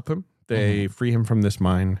they help him. They free him from this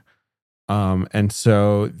mine. And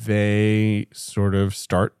so they sort of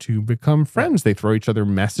start to become friends. They throw each other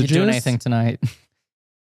messages. You doing anything tonight?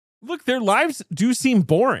 Look, their lives do seem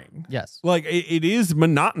boring. Yes. Like it is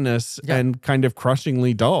monotonous and kind of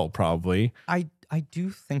crushingly dull, probably. I do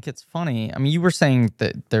think it's funny. I mean, you were saying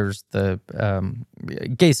that there's the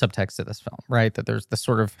gay subtext to this film, right? That there's the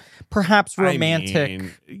sort of perhaps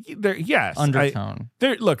romantic undertone.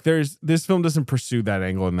 This film doesn't pursue that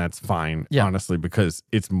angle, and that's fine, honestly, because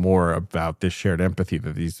it's more about this shared empathy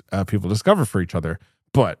that these people discover for each other.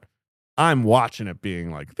 But I'm watching it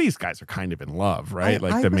being like, these guys are kind of in love, right?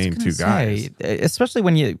 Like the main two guys. Especially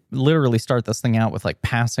when you literally start this thing out with like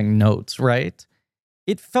passing notes, right?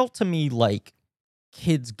 It felt to me like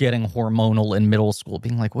kids getting hormonal in middle school,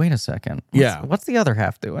 being like, wait a second. What's the other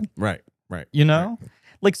half doing? Right. You know? Right.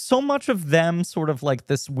 Like so much of them sort of like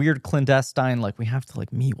this weird clandestine, like we have to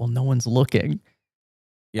like meet while no one's looking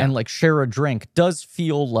and like share a drink does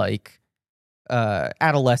feel like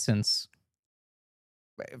adolescence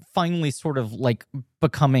finally sort of like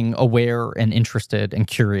becoming aware and interested and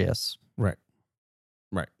curious. Right.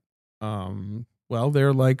 Well,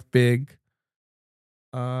 they're like big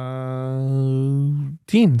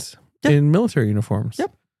teens in military uniforms.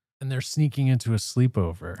 Yep. And they're sneaking into a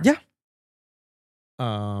sleepover. Yeah.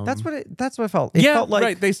 That's what I felt. It felt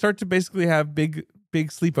like they start to basically have big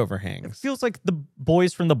sleepover hangs. It feels like the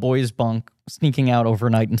boys from the boys' bunk sneaking out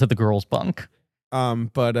overnight into the girls' bunk.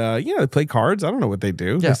 But they play cards. I don't know what they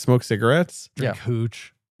do. Yeah. They smoke cigarettes. Drink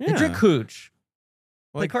hooch. They drink hooch.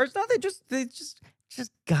 Play cards? No, they just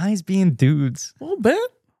guys being dudes. A little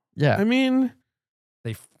bit. Yeah. I mean,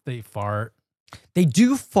 they fart. They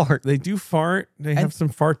do fart. They have some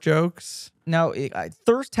fart jokes. Now,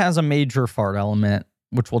 Thirst has a major fart element,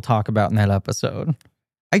 which we'll talk about in that episode.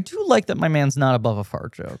 I do like that my man's not above a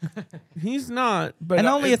fart joke. He's not, but and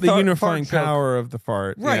only the unifying power of the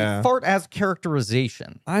fart. Right, yeah. Fart as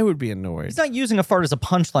characterization. I would be annoyed. He's not using a fart as a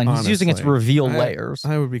punchline. He's using it to reveal layers.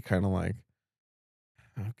 I would be kind of like,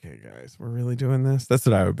 okay, guys, we're really doing this? That's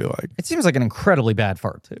what I would be like. It seems like an incredibly bad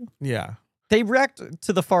fart, too. Yeah. They react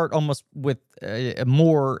to the fart almost with a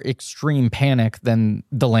more extreme panic than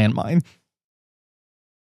the landmine.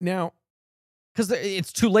 Now, because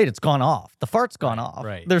it's too late. It's gone off. The fart's gone off.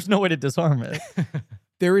 Right. There's no way to disarm it.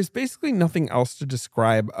 there is basically nothing else to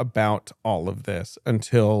describe about all of this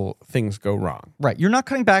until things go wrong. Right. You're not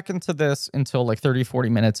cutting back into this until like 30, 40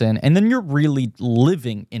 minutes in, and then you're really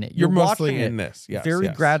living in it. You're mostly in this. Yes, very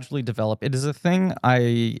gradually develop. It is a thing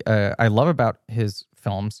I love about his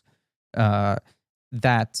films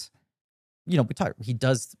that, he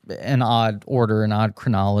does an odd order, an odd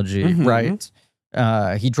chronology, right?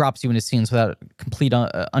 He drops you into scenes without complete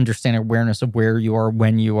understanding, awareness of where you are,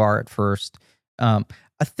 when you are at first.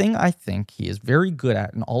 A thing I think he is very good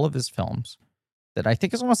at in all of his films that I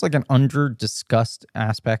think is almost like an under-discussed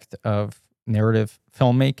aspect of narrative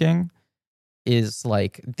filmmaking is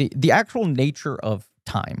like the actual nature of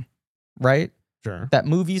time, right? Sure. That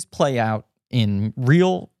movies play out in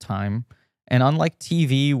real time. And unlike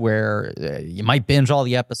TV, where you might binge all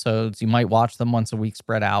the episodes, you might watch them once a week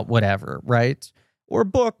spread out, whatever, right? Or a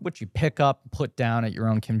book, which you pick up and put down at your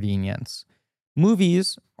own convenience.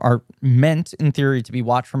 Movies are meant, in theory, to be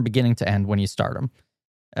watched from beginning to end when you start them,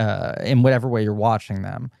 in whatever way you're watching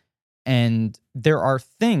them. And there are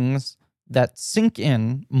things that sink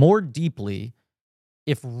in more deeply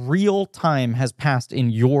if real time has passed in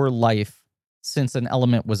your life since an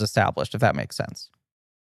element was established, if that makes sense.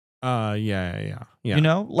 Yeah.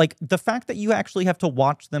 Like the fact that you actually have to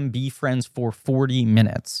watch them be friends for 40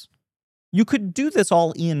 minutes. You could do this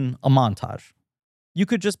all in a montage. You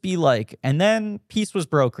could just be like, and then peace was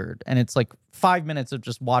brokered. And it's like 5 minutes of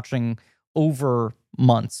just watching over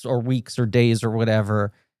months or weeks or days or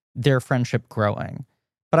whatever, their friendship growing.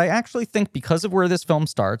 But I actually think because of where this film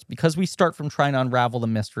starts, because we start from trying to unravel the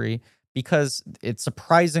mystery, because it's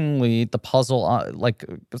surprisingly the puzzle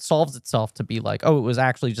solves itself to be like, oh, it was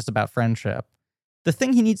actually just about friendship. The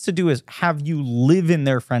thing he needs to do is have you live in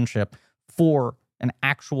their friendship for an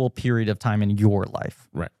actual period of time in your life.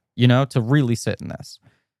 Right. To really sit in this.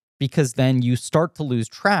 Because then you start to lose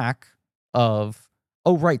track of,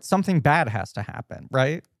 oh, right, something bad has to happen,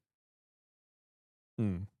 right?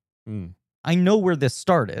 I know where this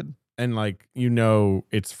started. And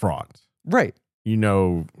it's fraught. Right.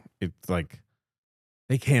 It's like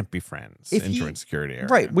they can't be friends in joint security area.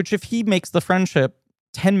 Right, which if he makes the friendship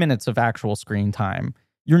 10 minutes of actual screen time,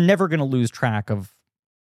 you're never going to lose track of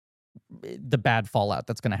the bad fallout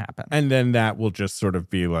that's going to happen. And then that will just sort of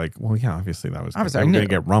be like, well, yeah, obviously that was Obviously, they I were knew. going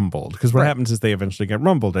to get rumbled, because what Right. happens is they eventually get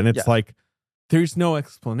rumbled, and it's Yeah. like there's no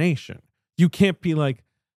explanation. You can't be like,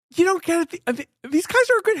 you don't get it. These guys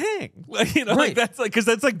are a good hang, like, you know, like Right. that's like, because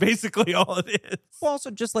that's like basically all it is. Well,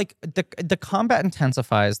 also just like the combat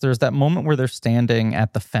intensifies. There's that moment where they're standing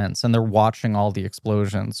at the fence and they're watching all the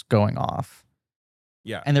explosions going off.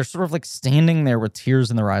 Yeah. And they're sort of like standing there with tears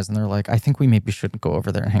in their eyes, and they're like, I think we maybe shouldn't go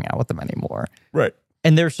over there and hang out with them anymore. Right.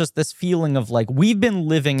 And there's just this feeling of like, we've been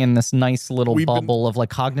living in this nice little We've been- bubble of like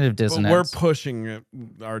cognitive But dissonance. we're pushing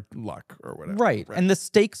our luck or whatever. Right. And the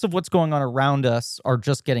stakes of what's going on around us are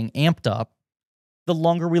just getting amped up. The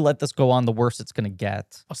longer we let this go on, the worse it's going to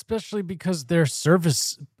get. Especially because their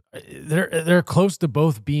service, they're close to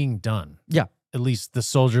both being done. Yeah. At least the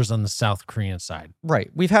soldiers on the South Korean side. Right.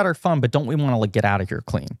 We've had our fun, but don't we want to like get out of here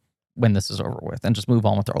clean when this is over with and just move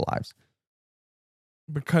on with our lives?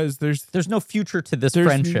 because There's no future to this there's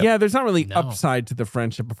friendship. yeah, there's not really No. upside to the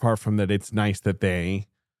friendship apart from that it's nice that they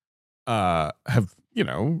have, you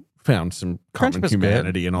know, found some common Friendship is good.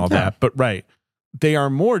 humanity and all Yeah. that. But right, they are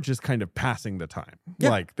more just kind of passing the time. Yeah.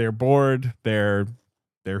 Like they're bored, they're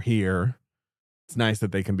here. It's nice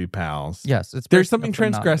that they can be pals. Yes. It's There's breaking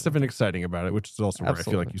something up the transgressive and exciting about it, which is also where I feel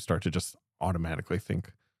Absolutely. like you start to just automatically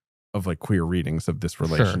think of like queer readings of this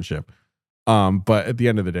relationship. But at the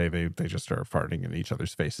end of the day, they just start farting in each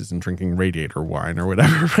other's faces and drinking radiator wine or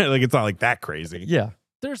whatever. Right? Like it's not like that crazy. Yeah.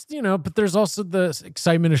 There's, you know, but there's also the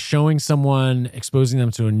excitement of showing someone, exposing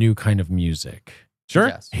them to a new kind of music. Sure.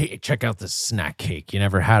 Yes. Hey, check out this snack cake. You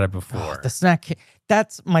never had it before. The snack cake.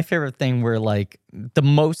 That's my favorite thing, where like the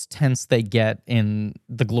most tense they get in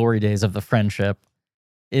the glory days of the friendship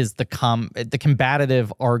is the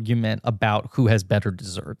combative argument about who has better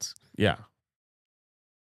desserts. Yeah.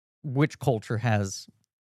 Which culture has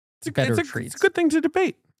It's a, better it's a, treats? It's a good thing to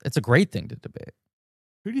debate. It's a great thing to debate.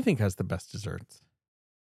 Who do you think has the best desserts?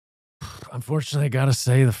 Unfortunately, I gotta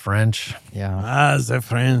say the French. Yeah. The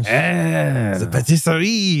French. The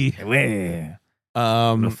patisserie.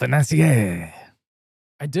 Financier.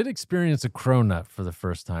 I did experience a cronut for the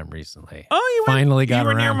first time recently. Oh, you Finally got you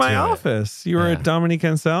were near around my to it. office. You were Yeah. at Dominique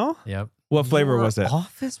Ansel. Yep. What flavor Your was it?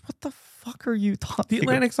 Office? What the fuck are you talking The about?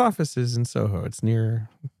 Atlantic's office is in Soho. It's near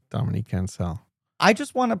Dominique Ansel. I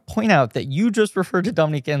just want to point out that you just referred to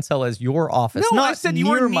Dominique Ansel as your office. No, not I said you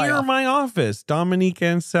were near office. my office. Dominique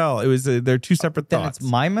Ansel. It was they're two separate Then thoughts. it's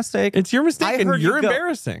my mistake. It's your mistake, I and heard you you're go-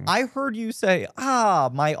 embarrassing. I heard you say,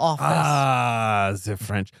 my office. The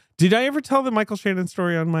French. Did I ever tell the Michael Shannon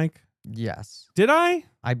story on Mike? Yes. Did I?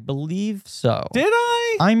 I believe so. Did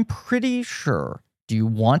I? I'm pretty sure. Do you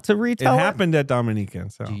want to It retell it? happened at Dominique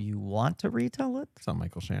Ansel. Do you want to retell it? It's not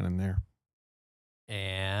Michael Shannon there.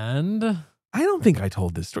 And I don't think I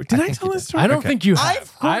told this story. Did I I, think tell you this did. story? I don't Okay. think you have.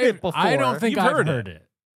 I've heard it I don't before. think You've I've heard heard it. it.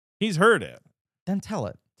 He's heard it. Then tell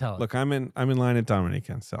it. Tell it. Look, I'm in line at Dominique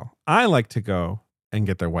Ansel. I like to go and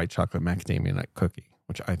get their white chocolate macadamia nut cookie,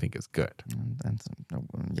 which I think is good. That's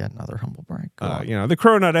yet another humble brag. Go on. You know, the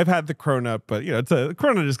cronut. I've had the cronut, but you know, the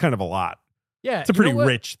cronut is kind of a lot. Yeah, It's a you know pretty what?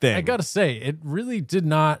 rich thing. I gotta say, it really did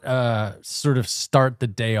not sort of start the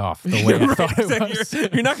day off the way I Right, thought it exactly. was.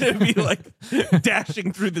 You're not going to be like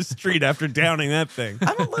dashing through the street after downing that thing.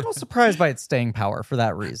 I'm a little surprised by its staying power for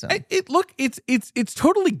that reason. It's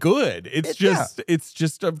totally good. It's Yeah.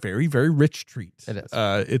 just a very, very rich treat. It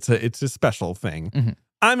is. It's a special thing. Mhm.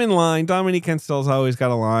 I'm in line. Dominique Anstel's always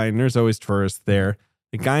got a line. There's always tourists there.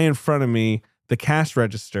 The guy in front of me, the cash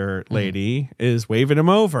register lady, is waving him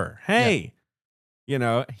over. Hey. You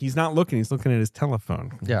know, he's not looking. He's looking at his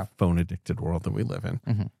telephone. Yeah. Phone addicted world that we live in.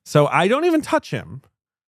 Mhm. So I don't even touch him,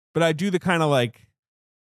 but I do the kind of like,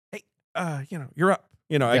 hey, you know, you're up.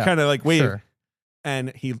 You know, I Yeah, kind of like wave. Sure.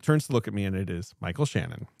 And he turns to look at me, and it is Michael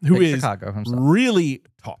Shannon, who Big is Chicago himself. really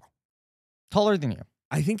tall. Taller than you.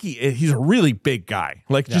 I think he's a really big guy,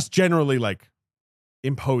 like Yeah. just generally like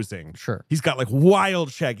imposing. Sure. He's got like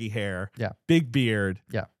wild shaggy hair, Yeah. big beard,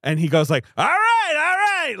 Yeah. and he goes like, all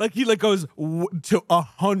right, like he like goes to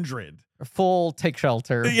 100. Full take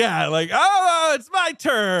shelter. Yeah, like, oh, it's my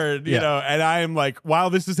turn, you Yeah. know. And I am like, while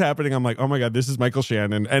this is happening, I'm like, oh my god, this is Michael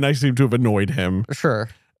Shannon, and I seem to have annoyed him, Sure.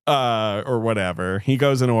 or whatever. He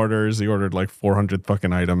goes and orders. He ordered like 400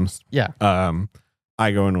 fucking items. Yeah.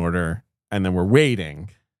 I go and order, and then we're waiting.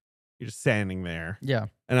 You're just standing there, Yeah.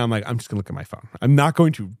 and I'm like, I'm just gonna look at my phone. I'm not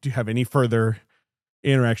going to have any further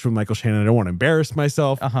interaction with Michael Shannon. I don't want to embarrass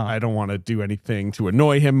myself. Uh-huh. I don't want to do anything to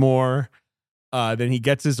annoy him more. Then he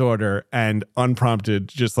gets his order and unprompted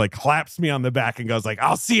just like claps me on the back and goes like,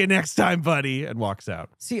 I'll see you next time, buddy, and walks out.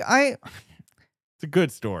 See, It's a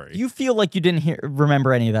good story. You feel like you didn't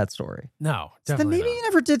remember any of that story. No, So then definitely maybe not. you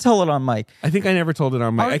never did tell it on Mike. I think I never told it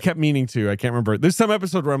on my. Are- I kept meaning to. I can't remember. There's some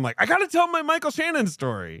episode where I'm like, I got to tell my Michael Shannon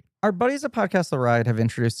story. Our buddies at Podcast The Ride have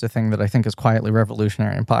introduced a thing that I think is quietly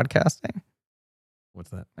revolutionary in podcasting.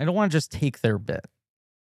 What's that? I don't want to just take their bit.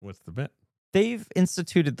 What's the bit? They've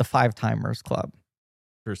instituted the 5-Timers Club.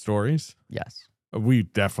 For stories? Yes. We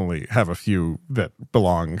definitely have a few that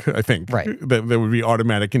belong, I think. Right. That would be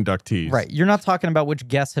automatic inductees. Right. You're not talking about which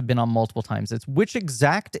guests have been on multiple times. It's which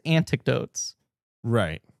exact anecdotes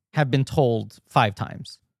Right. have been told 5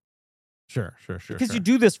 times. Sure. Because you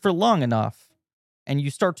do this for long enough and you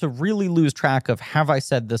start to really lose track of, have I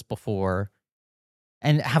said this before?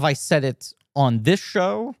 And have I said it on this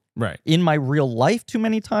show? Right. In my real life too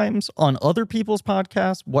many times? On other people's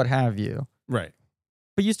podcasts? What have you? Right.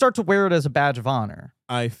 But you start to wear it as a badge of honor.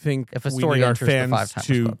 I think If a we story need our enters the fans 5 Timers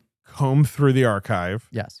to Club. comb through the archive,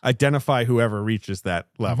 Yes. identify whoever reaches that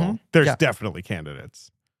level. There's Yeah. definitely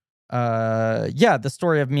candidates. Yeah, the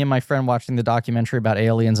story of me and my friend watching the documentary about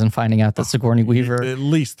aliens and finding out that Sigourney Weaver At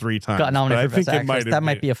least 3 times. got but nominated I for think Best it might Actress. have That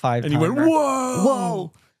might be a 5 And you went,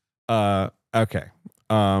 whoa. Okay.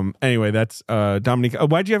 Anyway, that's Dominique.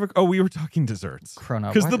 Why'd you ever? Oh, we were talking desserts. Chrono.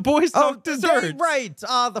 Because the boys love they- desserts. right.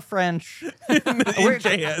 The French. In we're,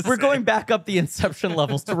 JSA. we're going back up the Inception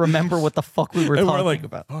levels to remember what the fuck we were And talking we're like,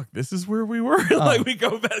 about. fuck, this is where we were. Like we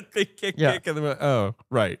go back, they kick, Yeah. and then oh,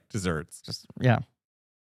 right, desserts. Just yeah.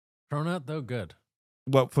 Cronut though, good.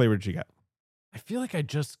 What flavor did you get? I feel like I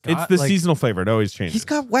just got It's the like, seasonal flavor. It always changes. He's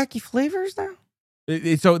got wacky flavors now.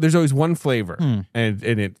 So there's always one flavor, Hmm. and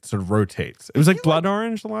it sort of rotates. It was like feel blood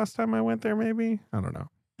orange the last time I went there. Maybe I don't know.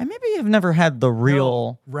 I maybe have never had the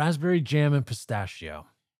real. raspberry jam and pistachio.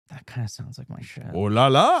 That kind of sounds like my shit. Oh la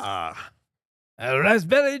la!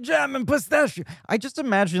 Raspberry jam and pistachio. I just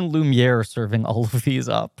imagine Lumiere serving all of these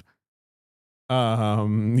up.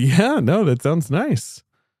 Yeah, no, that sounds nice.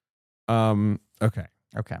 Okay.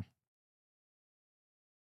 Okay.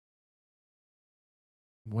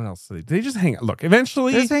 What else? Did they just hang out? Look,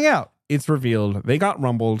 eventually Let's hang out. it's revealed they got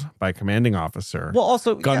rumbled by a commanding officer. Well,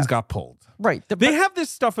 also Guns yeah, got pulled. right. They but have this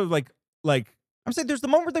stuff of like I'm saying there's the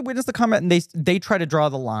moment where they witness the combat and they try to draw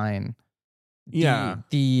the line. yeah.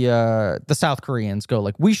 The South Koreans go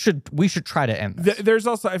like, we should try to end this. There's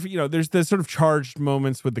also there's the sort of charged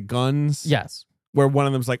moments with the guns. Yes. Where one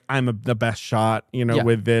of them's like, I'm the best shot, Yeah.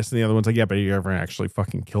 with this, and the other one's like, yeah, but you ever actually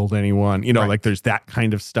fucking killed anyone? Right. Like there's that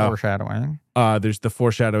kind of stuff. Foreshadowing. There's the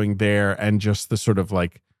foreshadowing there, and just the sort of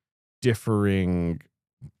like differing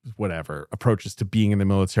whatever approaches to being in the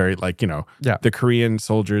military. Like, Yeah. the Korean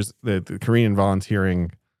soldiers, the Korean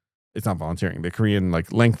volunteering, it's not volunteering, the Korean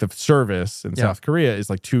like length of service in Yeah. South Korea is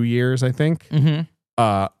like 2 years, I think. Mm-hmm.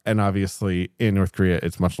 And obviously in North Korea,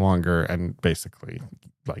 it's much longer, and basically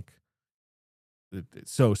like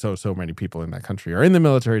so many people in that country are in the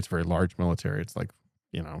military. It's a very large military. It's like,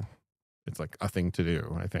 it's like a thing to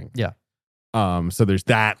do, I think. Yeah. So there's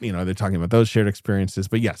that, they're talking about those shared experiences,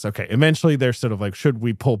 but yes. Okay. Eventually they're sort of like, should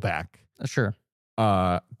we pull back? Sure.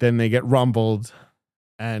 Then they get rumbled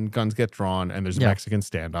and guns get drawn and there's a Yeah. Mexican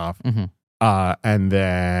standoff. Mm-hmm. And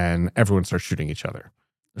then everyone starts shooting each other.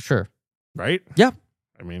 Sure. Right? Yeah.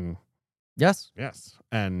 I mean, Yes. yes.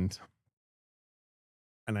 And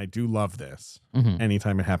I do love this. Mm-hmm.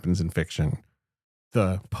 Anytime it happens in fiction,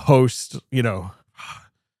 the post,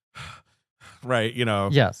 right,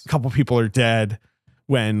 Yes. a couple people are dead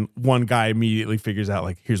when one guy immediately figures out,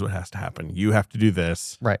 like, here's what has to happen. You have to do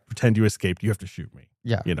this. Right. Pretend you escaped. You have to shoot me.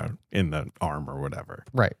 Yeah. In the arm or whatever.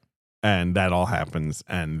 Right. And that all happens,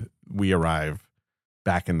 and we arrive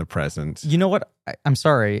back in the present. You know what? I'm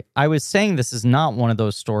sorry. I was saying this is not one of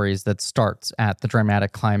those stories that starts at the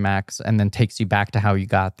dramatic climax and then takes you back to how you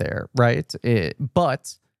got there, right?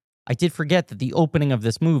 But I did forget that the opening of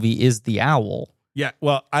this movie is the owl, Yeah,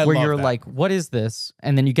 well, I where love you're that. like, what is this?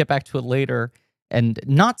 And then you get back to it later. And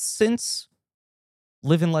not since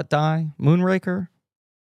Live and Let Die, Moonraker.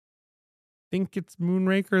 I think it's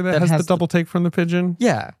Moonraker that That has has the double take from the pigeon.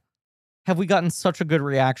 Yeah. Have we gotten such a good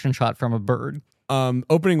reaction shot from a bird?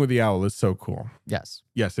 Opening with the owl is so cool. Yes.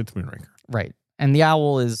 Yes, it's Moonraker. Right. And the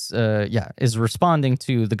owl is responding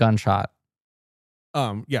to the gunshot.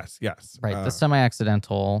 Yes. Right. The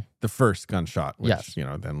semi-accidental. The first gunshot, which Yes.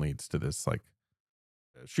 then leads to this like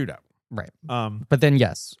shootout. Right. Um, But then,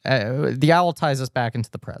 yes, the owl ties us back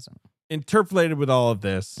into the present. interpolated with all of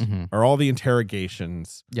this Mhm. are all the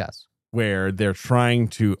interrogations Yes. where they're trying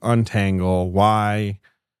to untangle why,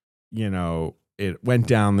 it went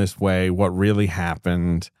down this way, what really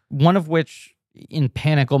happened. One of which, in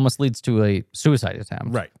panic, almost leads to a suicide attempt.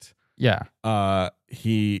 Right. Yeah.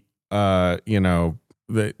 He,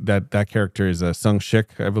 that character is Sung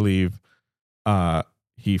Shik, I believe.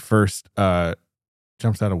 He first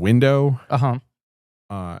jumps out a window,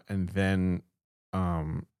 and then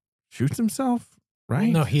shoots himself.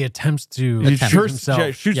 Right? Well, no, he attempts to He shoot first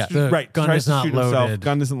himself. shoots, right. Gun Tries is to not shoot himself. loaded.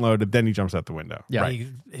 Gun isn't loaded. Then he jumps out the window. Yeah. Right.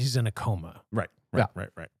 He's in a coma. Right. Yeah.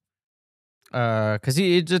 Right. Because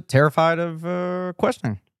he's just terrified of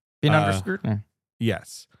questioning, being under scrutiny.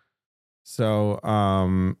 Yes. So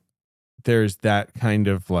there's that kind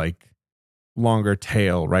of like longer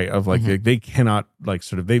tail, right? Of like they cannot like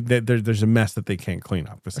sort of there's a mess that they can't clean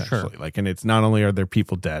up essentially. Sure. Like, and it's not only are there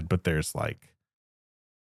people dead, but there's like,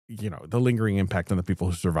 the lingering impact on the people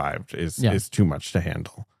who survived is too much to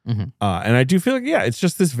handle. And I do feel like, it's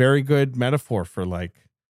just this very good metaphor for like,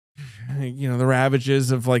 the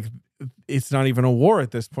ravages of like, it's not even a war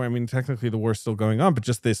at this point. I mean, technically the war's still going on, but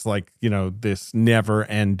just this like, this never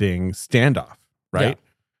ending standoff, right?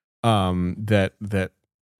 That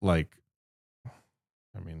like,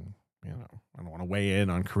 I mean, I don't want to weigh in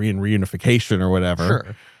on Korean reunification or whatever,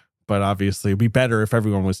 Sure. But obviously it'd be better if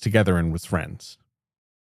everyone was together and was friends.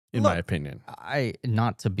 In my opinion,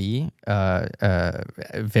 not to be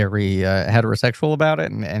very heterosexual about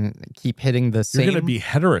it and keep hitting the same. You're going to be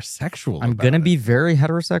heterosexual. I'm going to be very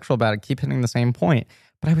heterosexual about it, keep hitting the same point.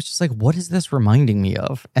 But I was just like, what is this reminding me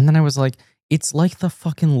of? And then I was like, it's like the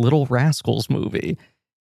fucking Little Rascals movie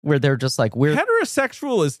where they're just like, we're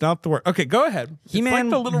heterosexual is not the word. Okay, go ahead. He-Man, it's like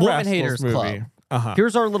the Little Woman Rascals Haters movie. Club.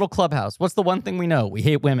 Here's our little clubhouse. What's the one thing we know? We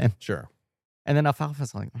hate women. Sure. And then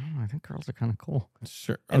Alfalfa's like, I think girls are kind of cool.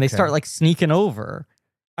 Sure. And they start like sneaking over.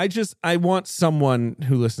 I want someone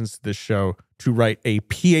who listens to this show to write a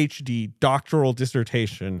PhD doctoral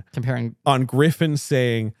dissertation comparing on Griffin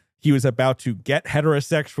saying he was about to get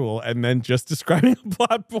heterosexual and then just describing a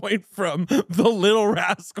plot point from the Little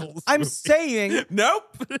Rascals. I'm movie. saying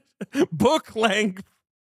nope. Book length.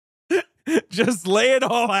 Just lay it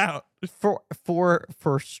all out. For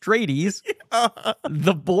straighties,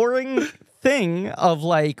 the boring thing of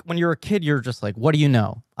like when you're a kid, you're just like, what do you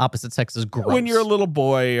know? Opposite sex is gross. When you're a little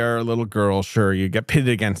boy or a little girl, sure, you get pitted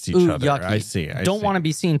against each other. Yucky. I see. Don't want to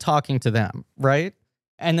be seen talking to them, right?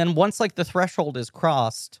 And then once like the threshold is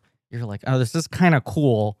crossed, you're like, oh, this is kind of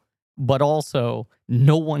cool, but also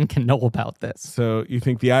no one can know about this. So you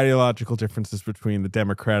think the ideological differences between the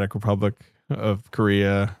Democratic Republic of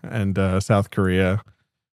Korea and South Korea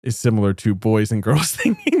is similar to boys and girls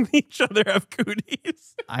thinking each other have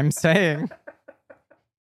cooties? I'm saying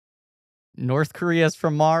North Korea's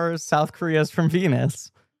from Mars, South Korea's from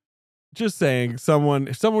Venus. Just saying, if someone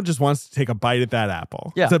just wants to take a bite at that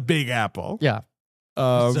apple. Yeah. It's a big apple. Yeah.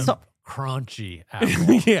 Crunchy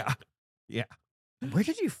apple. Yeah. Where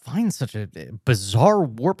did you find such a bizarre,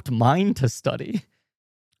 warped mind to study?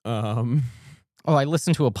 Oh, I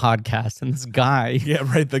listened to a podcast and this guy. Yeah,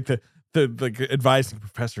 right. Like the advising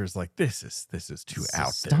professor is like, this is too out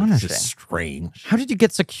astonishing. there. This is strange. How did you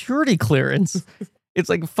get security clearance? It's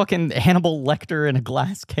like fucking Hannibal Lecter in a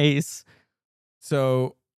glass case.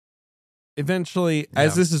 So eventually,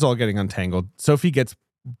 as this is all getting untangled, Sophie gets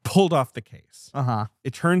pulled off the case.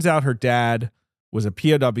 It turns out her dad was a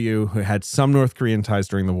POW who had some North Korean ties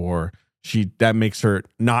during the war. That makes her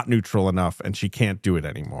not neutral enough, and she can't do it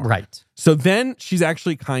anymore. Right. So then she's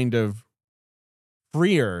actually kind of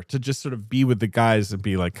freer to just sort of be with the guys and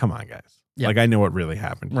be like, come on, guys. Yeah. Like, I know what really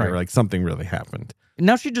happened here. Right. Like, something really happened.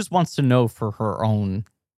 Now she just wants to know for her own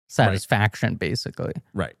satisfaction, basically.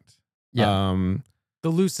 Right. Yeah. The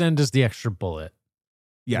loose end is the extra bullet.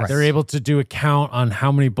 Yes. They're able to do a count on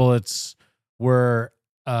how many bullets were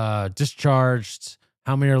discharged,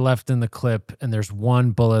 how many are left in the clip, and there's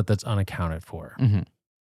one bullet that's unaccounted for. Mm-hmm.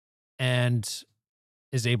 And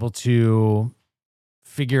is able to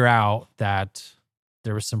figure out that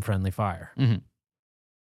there was some friendly fire.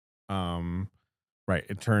 Mm-hmm. Right.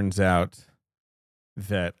 It turns out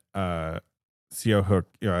that Seo Hook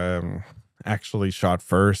actually shot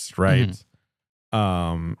first, right?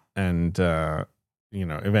 Mm-hmm.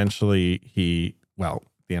 Eventually at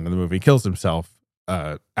the end of the movie, kills himself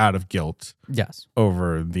out of guilt. Yes.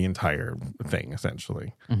 Over the entire thing,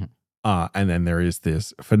 essentially. Mm-hmm. And then there is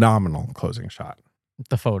this phenomenal closing shot.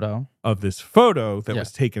 The photo. Of this photo that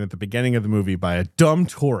was taken at the beginning of the movie by a dumb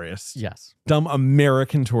tourist. Yes. Dumb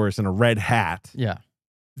American tourist in a red hat. Yeah.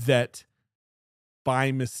 That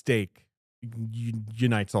by mistake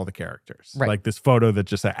unites all the characters. Right. Like this photo that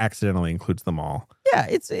just accidentally includes them all. Yeah,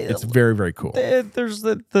 it's very, very cool. There's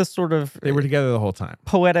the sort of they were together the whole time.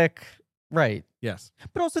 Poetic, right? Yes.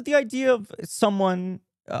 But also the idea of someone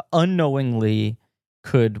unknowingly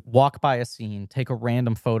could walk by a scene, take a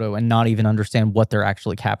random photo, and not even understand what they're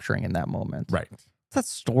actually capturing in that moment. Right. that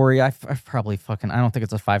story. I've probably I don't think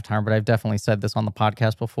it's a 5-timer, but I've definitely said this on the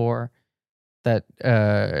podcast before. That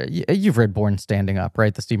you've read Born Standing Up,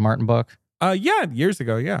 right? The Steve Martin book. Yeah, years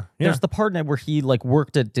ago. Yeah. There's the part in it where he like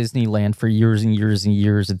worked at Disneyland for years and years and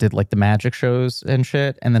years and did like the magic shows and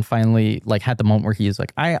shit, and then finally like had the moment where he's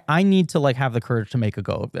like, I need to like have the courage to make a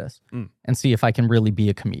go of this and see if I can really be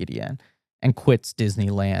a comedian, and quits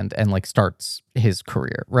Disneyland and like starts his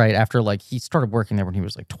career right after like he started working there when he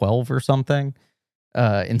was like 12 or something,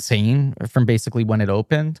 insane from basically when it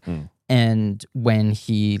opened. And when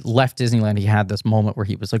he left Disneyland, he had this moment where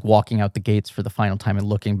he was like walking out the gates for the final time and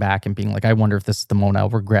looking back and being like, I wonder if this is the moment I'll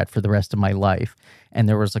regret for the rest of my life. And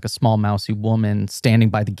there was like a small mousy woman standing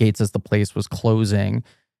by the gates as the place was closing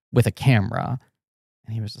with a camera.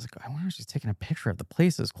 And he was just like, I wonder if she's taking a picture of the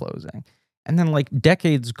place is closing. And then like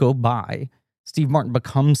decades go by, Steve Martin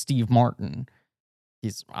becomes Steve Martin.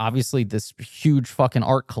 He's obviously this huge fucking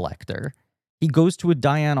art collector. He goes to a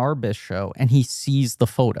Diane Arbus show and he sees the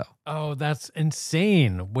photo. Oh, that's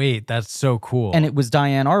insane. Wait, that's so cool. And it was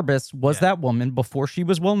Diane Arbus was that woman before she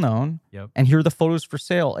was well known. Yep. And here are the photos for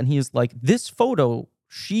sale. And he is like, this photo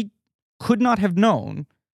she could not have known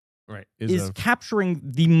is capturing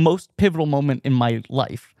the most pivotal moment in my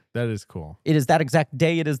life. That is cool. It is that exact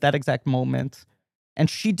day. It is that exact moment. And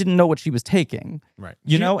she didn't know what she was taking. Right.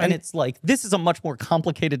 You know, and it's like, this is a much more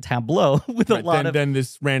complicated tableau with a lot of... than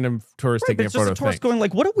this random tourist taking a photo of just a tourist going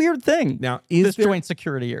like, what a weird thing. Now, this joint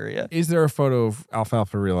security area. Is there a photo of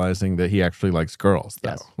Alfalfa realizing that he actually likes girls,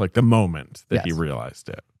 though? Yes. Like the moment that he realized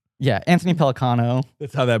it. Yeah, Anthony Pellicano.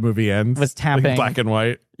 That's how that movie ends. Was tapping. Like black and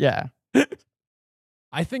white. Yeah.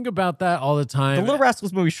 I think about that all the time. The Little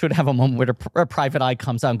Rascals movie should have a moment where a private eye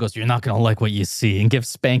comes out and goes, you're not going to like what you see, and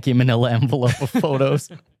gives Spanky a manila envelope of photos.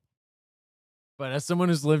 But as someone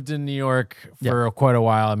who's lived in New York for quite a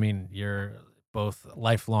while, I mean, you're both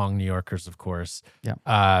lifelong New Yorkers, of course.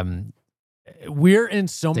 Yeah. We're in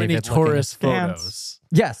so many David tourist looking askance. photos.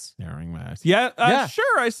 Yes. Staring my eyes. Yeah,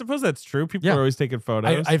 sure. I suppose that's true. People are always taking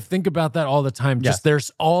photos. I think about that all the time. Just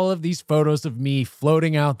there's all of these photos of me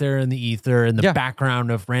floating out there in the ether in the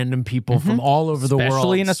background of random people from all over the world.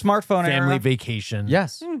 Especially in a smartphone family era. vacation.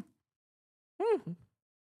 Yes.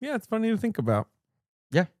 Yeah, it's funny to think about.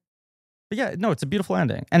 Yeah. But yeah, no, it's a beautiful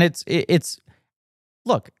ending. And it's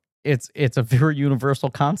look, it's a very universal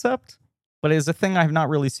concept, but it's a thing I've not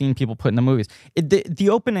really seen people put in the movies. The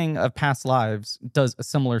opening of Past Lives does a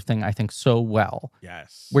similar thing, I think, so well.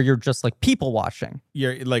 Yes. Where you're just like people watching.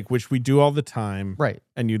 You're like, which we do all the time. Right.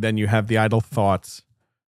 And you have the idle thoughts.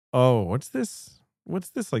 Oh, what's this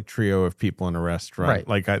like trio of people in a restaurant? Right.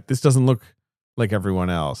 Like this doesn't look like everyone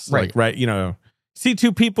else. Right. Like, right. You know, see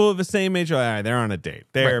two people of the same age. They're on a date.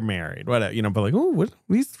 They're married. Whatever. You know, but like, oh, what?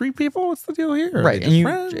 These three people? What's the deal here? Right.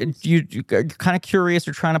 And you're kind of curious.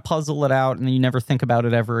 You're trying to puzzle it out, and then you never think about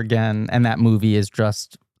it ever again. And that movie is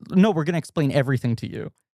just, no, we're going to explain everything to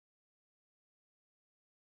you.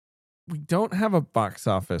 We don't have a box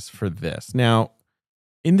office for this. Now,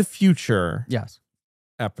 in the future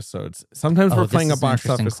episodes, sometimes we're playing a box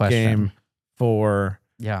office game for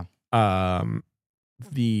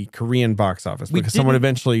the Korean box office because someone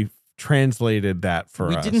eventually translated that for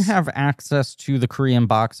us. We didn't have access to the Korean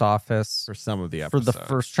box office for some of the episodes. For the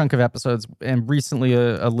first chunk of episodes, and recently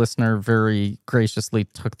a listener very graciously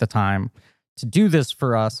took the time to do this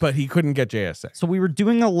for us. But he couldn't get JSA. So we were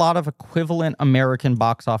doing a lot of equivalent American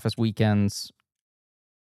box office weekends,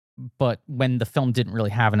 but when the film didn't really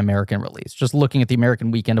have an American release, just looking at the American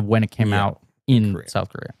weekend of when it came out in South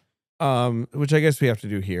Korea. Which I guess we have to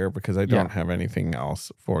do here because I don't have anything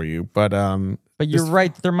else for you. But you're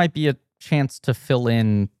right. There might be a chance to fill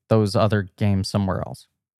in those other games somewhere else.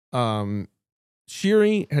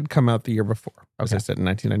 Shiri had come out the year before, as I said, in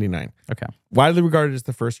 1999. Okay. Widely regarded as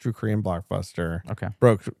the first true Korean blockbuster. Okay.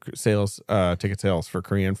 Broke ticket sales for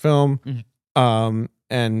Korean film. Mm-hmm.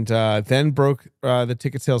 And then broke the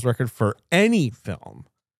ticket sales record for any film,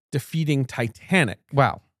 defeating Titanic.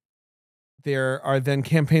 Wow. There are then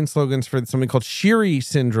campaign slogans for something called Shiri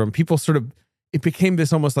syndrome. People it became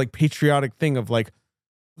this almost like patriotic thing of like,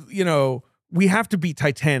 you know, we have to beat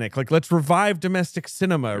Titanic. Like, let's revive domestic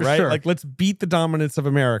cinema, right? Sure. Like, let's beat the dominance of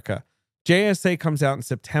America. JSA comes out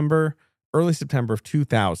in early September of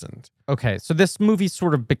 2000. Okay, so this movie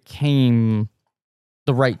sort of became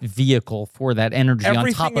the right vehicle for that energy.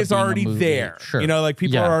 Everything on top of is already there. Sure. You know, like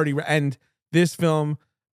people are already, and this film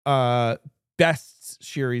bests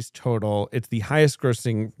Shiri's total. It's the highest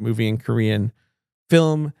grossing movie in Korean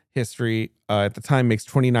film history. At the time, makes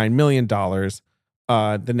 $29 million.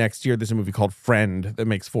 The next year, there's a movie called Friend that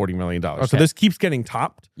makes $40 million. Okay. So this keeps getting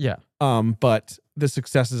topped. Yeah. But the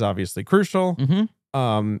success is obviously crucial. Mm-hmm.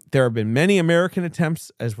 There have been many American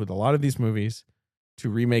attempts, as with a lot of these movies, to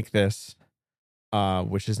remake this,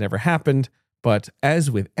 which has never happened. But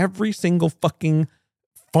as with every single fucking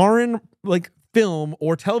foreign like film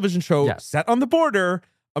or television show Yes. set on the border,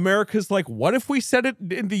 America's like, what if we set it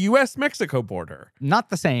in the U.S.-Mexico border? Not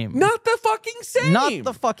the same. Not the fucking same. Not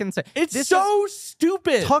the fucking same. It's This so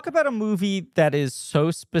stupid. Talk about a movie that is so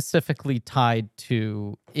specifically tied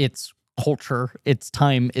to its culture, its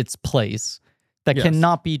time, its place, that Yes.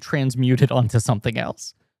 cannot be transmuted onto something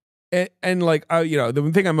else. And like,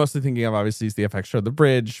 the thing I'm mostly thinking of, obviously, is the FX show The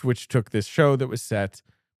Bridge, which took this show that was set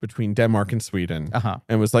between Denmark and Sweden, Uh-huh.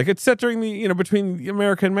 and was like, it's set during the, between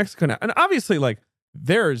America and Mexico now. And obviously, like,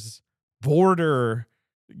 there's border,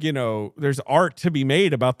 there's art to be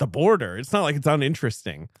made about the border. It's not like it's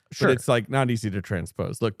uninteresting, Sure. but it's like not easy to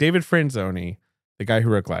transpose. Look, David Franzoni, the guy who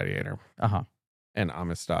wrote Gladiator Uh-huh. and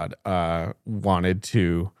Amistad, wanted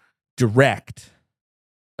to direct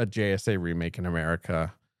a JSA remake in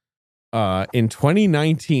America. In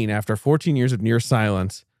 2019, after 14 years of near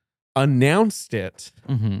silence, announced it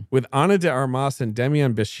Mm-hmm. with Ana de Armas and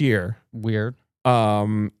Demian Bashir, Weird.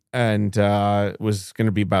 and was going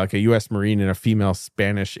to be by like a U.S. Marine and a female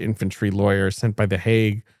Spanish infantry lawyer sent by The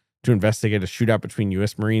Hague to investigate a shootout between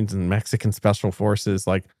U.S. Marines and Mexican Special Forces.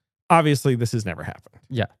 Like, obviously, this has never happened.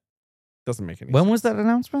 Yeah. Doesn't make any When sense. was that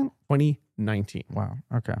announcement? 2019. Wow.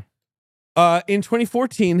 Okay. In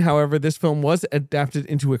 2014, however, this film was adapted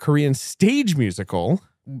into a Korean stage musical,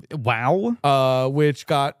 Wow. which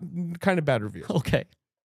got kind of bad reviews. Okay.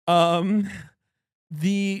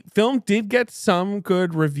 The film did get some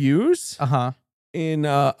good reviews Uh-huh. in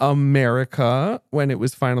America when it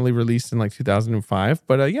was finally released in like 2005.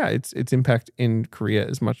 But yeah, its impact in Korea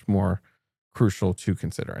is much more crucial to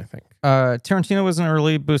consider, I think. Tarantino was an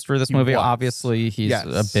early booster of this He movie. was. Obviously, he's Yes.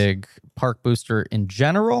 a big park booster in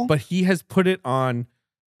general. But he has put it on,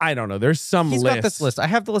 I don't know, there's some He's list. got this list. I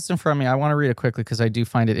have the list in front of me. I want to read it quickly because I do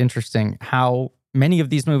find it interesting how many of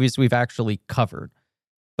these movies we've actually covered.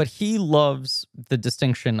 But he loves the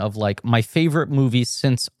distinction of like my favorite movies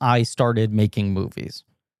since I started making movies.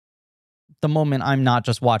 The moment I'm not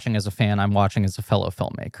just watching as a fan, I'm watching as a fellow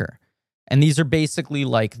filmmaker. And these are basically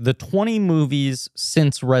like the 20 movies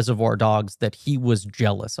since Reservoir Dogs that he was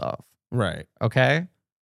jealous of. Right. Okay?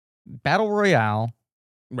 Battle Royale.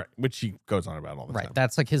 Right. Which he goes on about all the Right. time.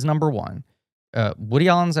 That's like his number one. Woody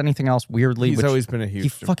Allen's Anything Else, weirdly, He's which always been a huge he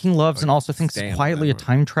fucking loves and like, also thinks stan it's of quietly a that movie.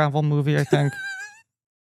 time travel movie, I think.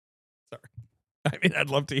 I mean, I'd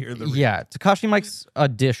love to hear the Yeah. Takashi Mike's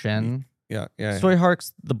Audition. Yeah. Soy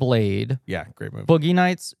Hark's The Blade. Yeah, great movie. Boogie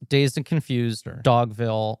Nights, Dazed and Confused, Sure.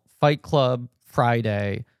 Dogville, Fight Club,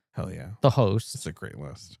 Friday, Hell yeah. The It's Host. a great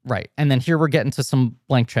list. Right. And then here we're getting to some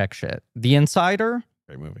blank check shit. The Insider,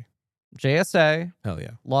 Great movie. JSA, Hell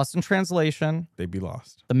yeah. Lost in Translation, They'd be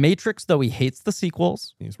lost. The Matrix, though he hates the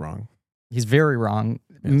sequels. He's wrong. He's very wrong.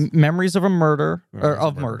 Yes. Memories of a Murder, or Memories of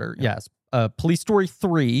of Murder, Murder, yeah. yes. Police Story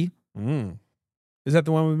 3, Mm. Is that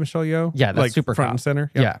the one with Michelle Yeoh? Yeah, that's like Super front Cop. and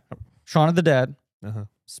center. yeah. Shaun of the Dead, Uh-huh.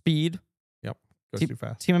 Speed, Goes Team- too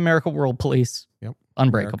fast. Team America World Police, Yep.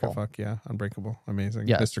 Unbreakable. America, fuck yeah. Unbreakable. Amazing.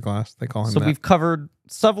 Yes. Mr. Glass. They call him So that. we've covered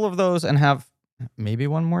several of those and have maybe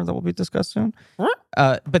one more that will be discussed soon. What?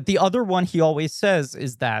 But the other one he always says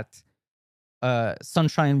is that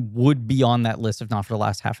Sunshine would be on that list if not for the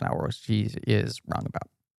last half an hour, which he is wrong about.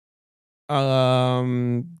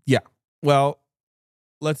 Yeah. Well,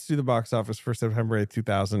 let's do the box office for September 8th,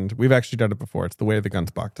 2000. We've actually done it before. It's the Way of the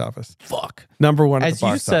Guns box office. Fuck. Number one at As the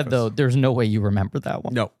you box said, office. though, there's no way you remember that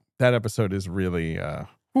one. No, that episode is really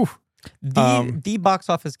whew. The box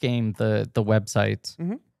office game, the website,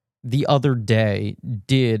 Mhm. the other day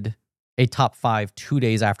did a top 5 2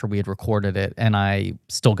 days after we had recorded it, and I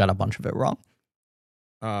still got a bunch of it wrong.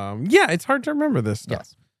 Yeah, it's hard to remember this stuff.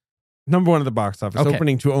 Yes. Number one at the box office, Okay.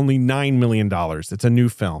 opening to only $9 million. It's a new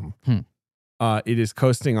film. Hmm. It is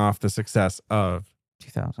coasting off the success of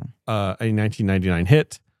 2000. a 1999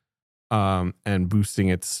 hit, and boosting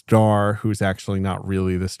its star, who's actually not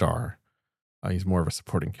really the star. He's more of a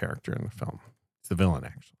supporting character in the film. He's the villain,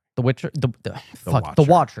 actually. The Witcher, the Watcher.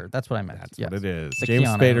 Watcher. That's what I meant. That's Yes. what it is. The James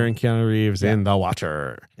Keanu. Spader and Keanu Reeves Yeah. in The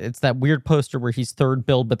Watcher. It's that weird poster where he's third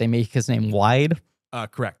build, but they make his name wide.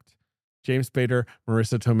 Correct. James Spader,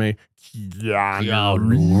 Marissa Tomei, Keanu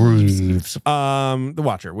Reeves. The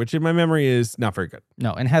Watcher, which in my memory is not very good.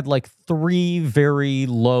 No, and had like 3 very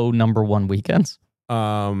low number 1 weekends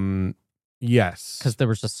Yes. because there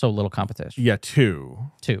was just so little competition. Yeah,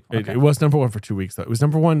 2. 2. Okay. It was number 1 for 2 weeks, though. It was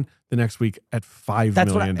number 1 the next week at $5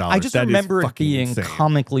 That's million. what I just That is remember it fucking being insane.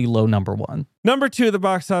 comically low number 1. Number 2 at the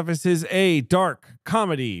box office is a dark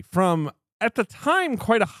comedy from at the time,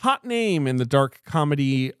 quite a hot name in the dark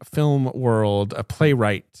comedy film world, a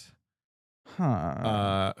playwright.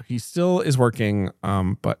 He still is working,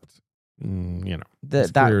 but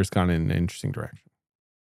his career has gone in an interesting direction.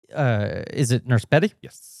 Is it Nurse Betty?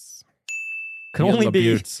 Yes. Could Neil only be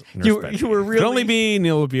LaBute's Nurse you. Betty. You were really Could only be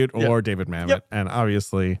Neil LaBute or Yep. David Mamet, Yep. and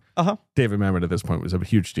obviously David Mamet at this point was a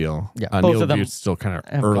huge deal. Yeah, Neil both of them LaBute's still kind of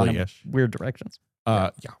have gone in early-ish. weird directions.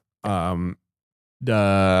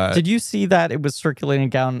 Did Did you see that it was circulating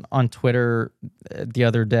down on Twitter the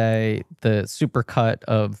other day, the supercut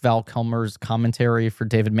of Val Kilmer's commentary for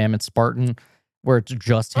David Mamet's Spartan, where it's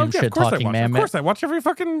just him shit talking Mamet? Of course, I watch every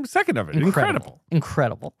fucking second of it. Incredible.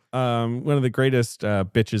 Incredible. One of the greatest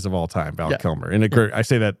bitches of all time, Val Yeah. Kilmer. I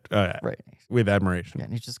say that Right. with admiration. Yeah,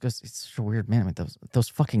 and he just goes, "It's such a weird man with those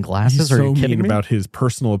fucking glasses." He's Are so you kidding mean me? about his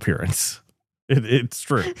personal appearance. It's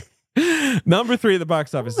true. Number 3 at the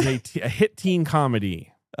box office is a hit teen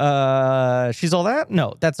comedy. She's All That?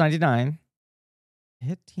 No, that's 99.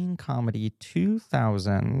 Hit teen comedy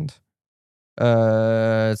 2000.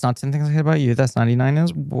 It's Not 10 Things I Hate About You. That's 99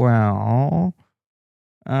 as well.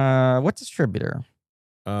 What distributor?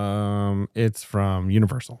 It's from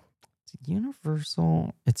Universal. It's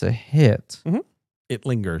Universal. It's a hit. It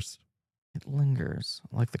lingers. It lingers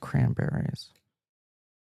like the Cranberries.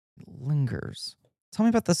 It lingers. Tell me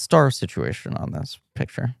about the star situation on this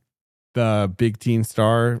picture. The big teen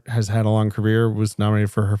star has had a long career, was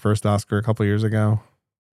nominated for her first Oscar a couple years ago.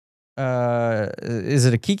 Is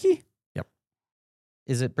it a Kiki? Yep.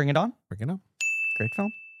 Is it Bring It On? Bring it up. Great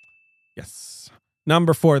film. Yes.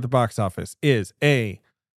 Number 4 at the box office is a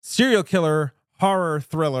serial killer horror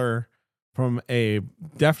thriller from a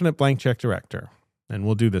definite blank check director. And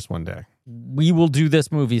we'll do this one day. We will do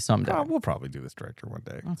this movie someday. We'll probably do this director one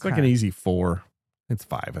day. It's like Okay. an easy 4. It's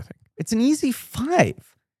 5, I think. It's an easy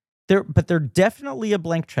 5. They're definitely a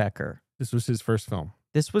blank checker. This was his first film.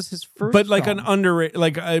 This was his first, But like film. an underrated,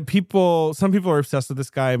 some people are obsessed with this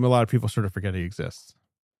guy, and a lot of people sort of forget he exists.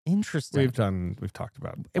 Interesting. We've talked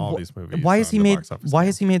about all these movies. Why has he on the made? box office Why now.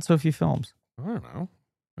 has he made so few films? I don't know.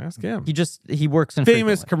 Ask him. He works in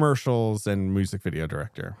Famous commercials and music video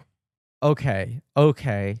director. Okay.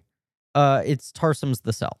 It's Tarsum's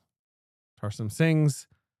The Cell. Tarsum Singh's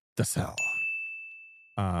The Cell,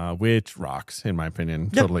 which rocks in my opinion.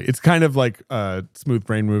 Yep. Totally. It's kind of like a Smooth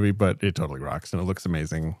Brain movie, but it totally rocks and it looks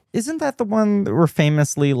amazing. Isn't that the one where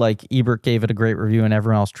famously like Ebert gave it a great review and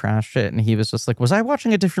everyone else trashed it, and he was just like, "Was I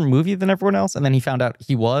watching a different movie than everyone else?" And then he found out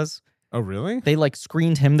he was. Oh, really? They like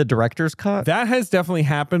screened him the director's cut. That has definitely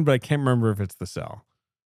happened, but I can't remember if it's The Cell.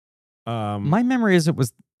 My memory is it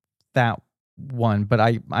was that one, but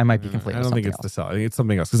I might be conflating. I don't think it's else. The Cell. I think it's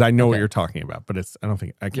something else because I know what Okay. you're talking about, but I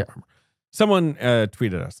can't Yeah. remember. Someone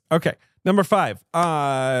tweeted us. Okay. Number 5,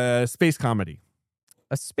 space comedy.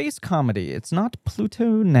 A space comedy. It's not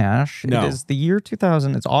Pluto Nash. No. It is the year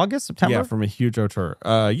 2000. It's August, September. Yeah, from a huge auteur.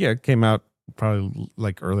 It came out probably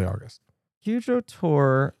like early August. Huge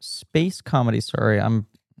Auteur space comedy. Sorry, I'm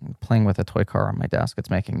playing with a toy car on my desk. It's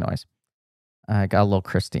making noise. I got a little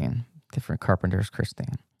Christine. Different Carpenter's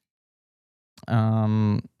Christine.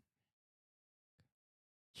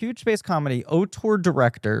 Huge space comedy. Auteur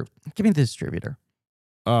director. Give me the distributor.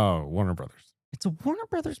 Oh, Warner Brothers. It's a Warner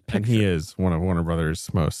Brothers picture. And he is one of Warner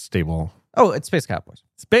Brothers' most stable. Oh, it's Space Cowboys.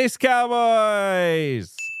 Space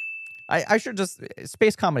Cowboys! I should just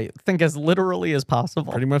space comedy. Think as literally as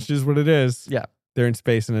possible. Pretty much is what it is. Yeah. They're in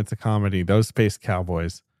space and it's a comedy. Those space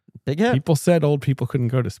cowboys. Big hit. People said old people couldn't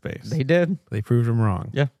go to space. They did. They proved them wrong.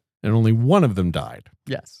 Yeah. And only one of them died.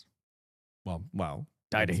 Yes. Well,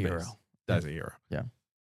 Died a in space. hero. Dies a hero. Yeah.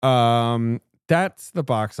 That's the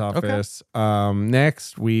box office.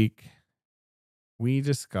 Next week we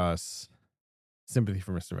discuss Sympathy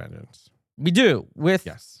for Mr. Vengeance. We do with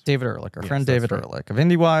Yes. David Ehrlich, our Yes, friend that's David right. Ehrlich of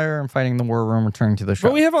IndieWire and Fighting the War Room, returning to the show.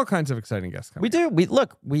 But we have all kinds of exciting guests coming. We do.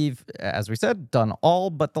 We've, as we said, done all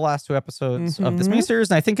but the last 2 episodes of this Mhm. miniseries,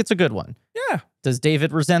 and I think it's a good one. Yeah. Does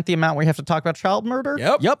David resent the amount we have to talk about child murder?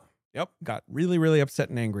 Yep. Got really, really upset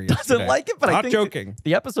and angry. Doesn't yesterday. like it, but I Not think joking.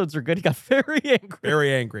 the episodes are good. He got very angry.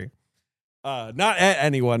 Very angry. Not at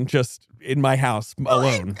anyone, just in my house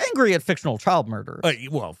alone. Angry at fictional child murderers.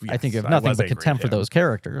 Well, I think you yes, have nothing was but angry, contempt for yeah. those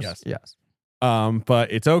characters. Yes. Yes.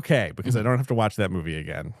 But it's okay because Mm-hmm. I don't have to watch that movie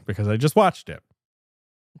again because I just watched it.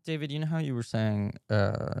 David, you know how you were saying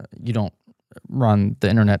you don't run the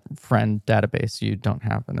internet friend database, you don't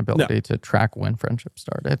have an ability to track when friendships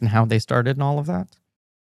started and how they started and all of that?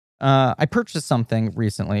 I purchased something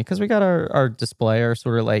recently because we got our display, our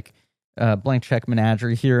sort of like blank check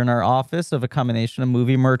menagerie here in our office of a combination of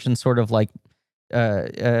movie merch and sort of like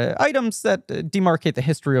items that demarcate the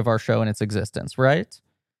history of our show and its existence, right?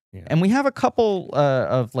 Yeah. And we have a couple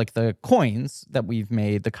of like the coins that we've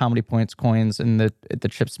made, the Comedy Points coins and the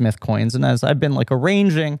Chip Smith coins. And as I've been like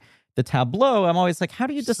arranging the tableau, I'm always like, how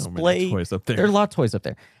do you So display many toys up there. There are a lot of toys up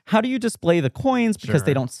there. How do you display the coins? Because they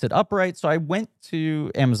Sure. don't sit upright. So I went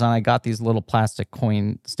to Amazon. I got these little plastic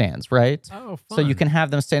coin stands, right? Oh, fun. So you can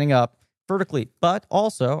have them standing up vertically. But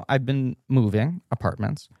also, I've been moving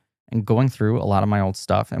apartments and going through a lot of my old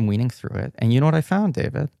stuff and weaning through it. And you know what I found,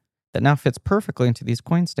 David? That now fits perfectly into these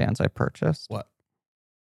coin stands I purchased. What?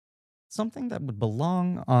 Something that would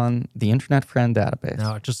belong on the Internet Friend database.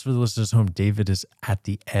 Now, just for the listeners at home, David is at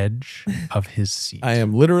the edge of his seat. I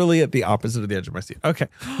am literally at the opposite of the edge of my seat. Okay.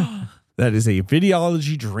 That is a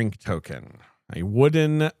Videology drink token. A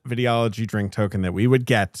wooden Videology drink token that we would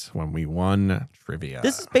get when we won trivia.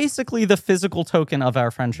 This is basically the physical token of our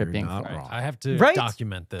friendship You're being not formed. wrong. I have to Right?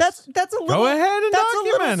 document this. That's a little. Go ahead and that's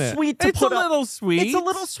document a little it. sweet to It's put a up. little sweet. It's a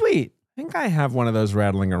little sweet. I think I have one of those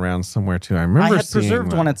rattling around somewhere too. I remember I had seeing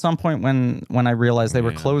preserved one at some point when I realized they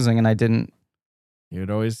were Yeah. closing and I didn't. You'd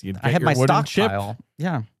get I had your my wooden chip, stockpile.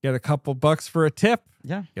 Yeah, get a couple bucks for a tip,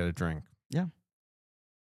 yeah. get a drink.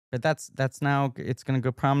 But that's now it's going to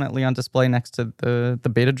go prominently on display next to the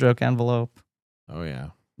Beta Joke envelope. Oh yeah,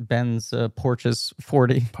 Ben's Porches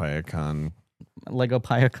 40 Piacon, Lego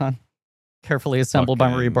Piacon, carefully assembled by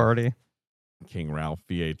Marie Fucking- Barty. King Ralph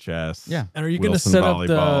VHS. Yeah. And are you going to Wilson set up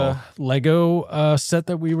volleyball. the Lego set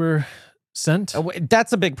that we were sent?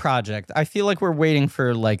 That's a big project. I feel like we're waiting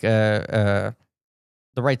for like the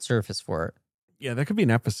right surface for it. Yeah, that could be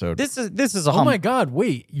an episode. This is a Oh humble my God!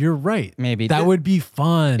 Wait, you're right. maybe That would be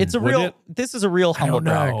fun. it's a Would real. it? This is a real I humble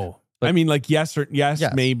don't brag. know. I mean, like yes, Yes.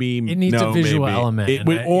 maybe. It needs a no, visual maybe. element, It and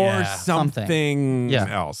would, I- or yeah. something Yeah.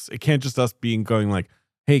 else. It can't just us being going like,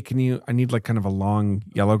 "Hey, I need like kind of a long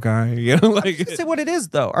yellow guy." You know, I was like gonna say what it is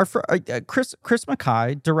though. Our Chris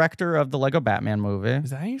Mackay, director of the Lego Batman movie, is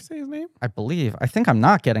that how you say his name? I believe. I think I'm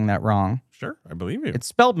not getting that wrong. Sure, I believe you. It's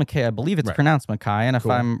spelled McKay. I believe it's Right. pronounced Mackay. And if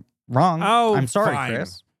Cool. I'm wrong, Oh, I'm sorry, fine.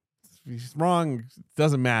 Chris. If he's wrong.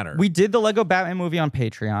 Doesn't matter. We did the Lego Batman movie on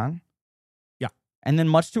Patreon. Yeah. And then,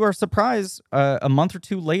 much to our surprise, a month or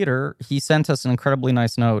two later, he sent us an incredibly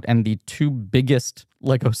nice note and the two biggest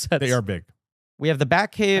Lego sets. they are big. We have the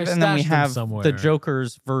Batcave, I and then we stashed them have somewhere. the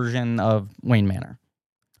Joker's version of Wayne Manor.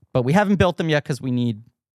 But we haven't built them yet because we need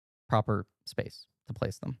proper space to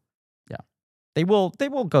place them. Yeah. They will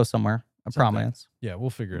go somewhere of Someday. prominence Yeah, we'll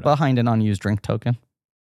figure it out. behind an unused drink token.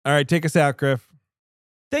 All right, take us out, Griff.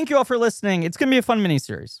 Thank you all for listening. It's going to be a fun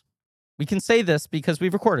miniseries. We can say this because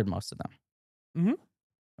we've recorded most of them. Mhm.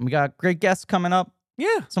 And we got great guests coming up.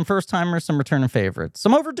 Yeah. Some first timers, some returning favorites,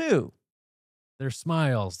 some overdue. There's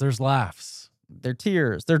smiles. There's laughs. They're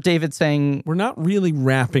tears. They're David saying, We're not really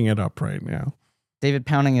wrapping it up right now. David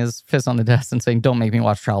pounding his fist on the desk and saying, don't make me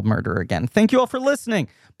watch child murder again. Thank you all for listening.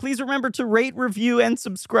 Please remember to rate, review, and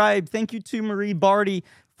subscribe. Thank you to Marie Barty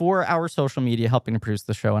for our social media, helping to produce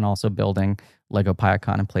the show and also building Lego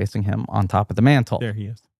Piacon and placing him on top of the mantle. There he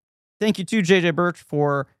is. Thank you to JJ Birch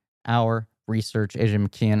for our research, AJ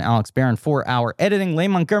McKeon, Alex Barron for our editing, Leigh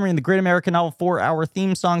Montgomery and the Great American Novel for our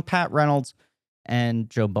theme song, Pat Reynolds and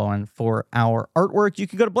Joe Bowen for our artwork. You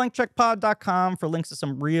can go to blankcheckpod.com for links to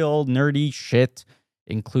some real nerdy shit,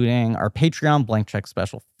 including our Patreon Blank Check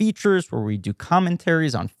special features where we do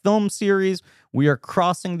commentaries on film series. We are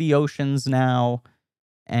crossing the oceans now.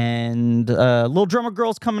 And Little Drummer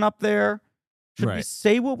Girl's coming up there. Should we Right.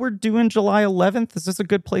 say what we're doing July 11th? Is this a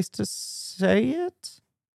good place to say it?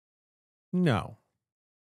 No.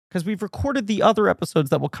 Because we've recorded the other episodes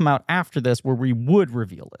that will come out after this where we would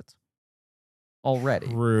reveal it already.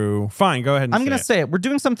 True. Fine, go ahead and I'm going to say it. We're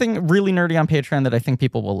doing something really nerdy on Patreon that I think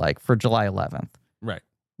people will like for July 11th. Right.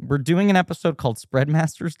 We're doing an episode called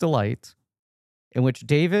Spreadmaster's Delight, in which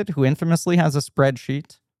David, who infamously has a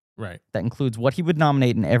spreadsheet Right. that includes what he would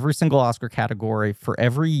nominate in every single Oscar category for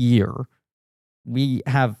every year. We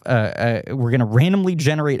have we're going to randomly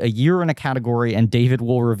generate a year in a category, and David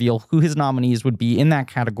will reveal who his nominees would be in that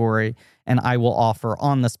category, and I will offer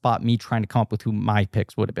on the spot me trying to come up with who my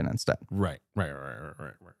picks would have been instead. Right. Right.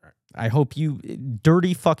 I hope you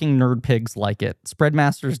dirty fucking nerd pigs like it.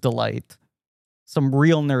 Spreadmaster's Delight. Some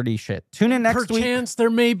real nerdy shit. Tune in next week. Perchance there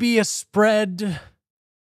may be a spread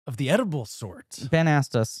of the edible sort. Ben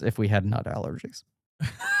asked us if we had nut allergies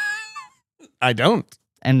I don't.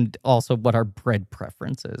 and also what our bread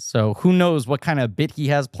preference is. So who knows what kind of bit he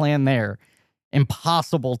has planned there.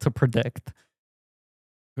 Impossible to predict.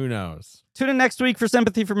 Who knows? Tune in next week for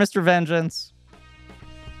Sympathy for Mr. Vengeance.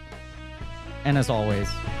 And as always,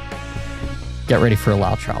 get ready for a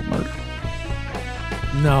loud child murder.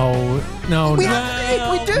 No. We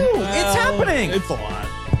do. It's happening. It's a lot.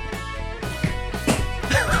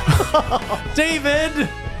 David!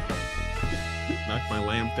 Knock my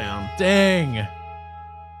lamp down. Dang.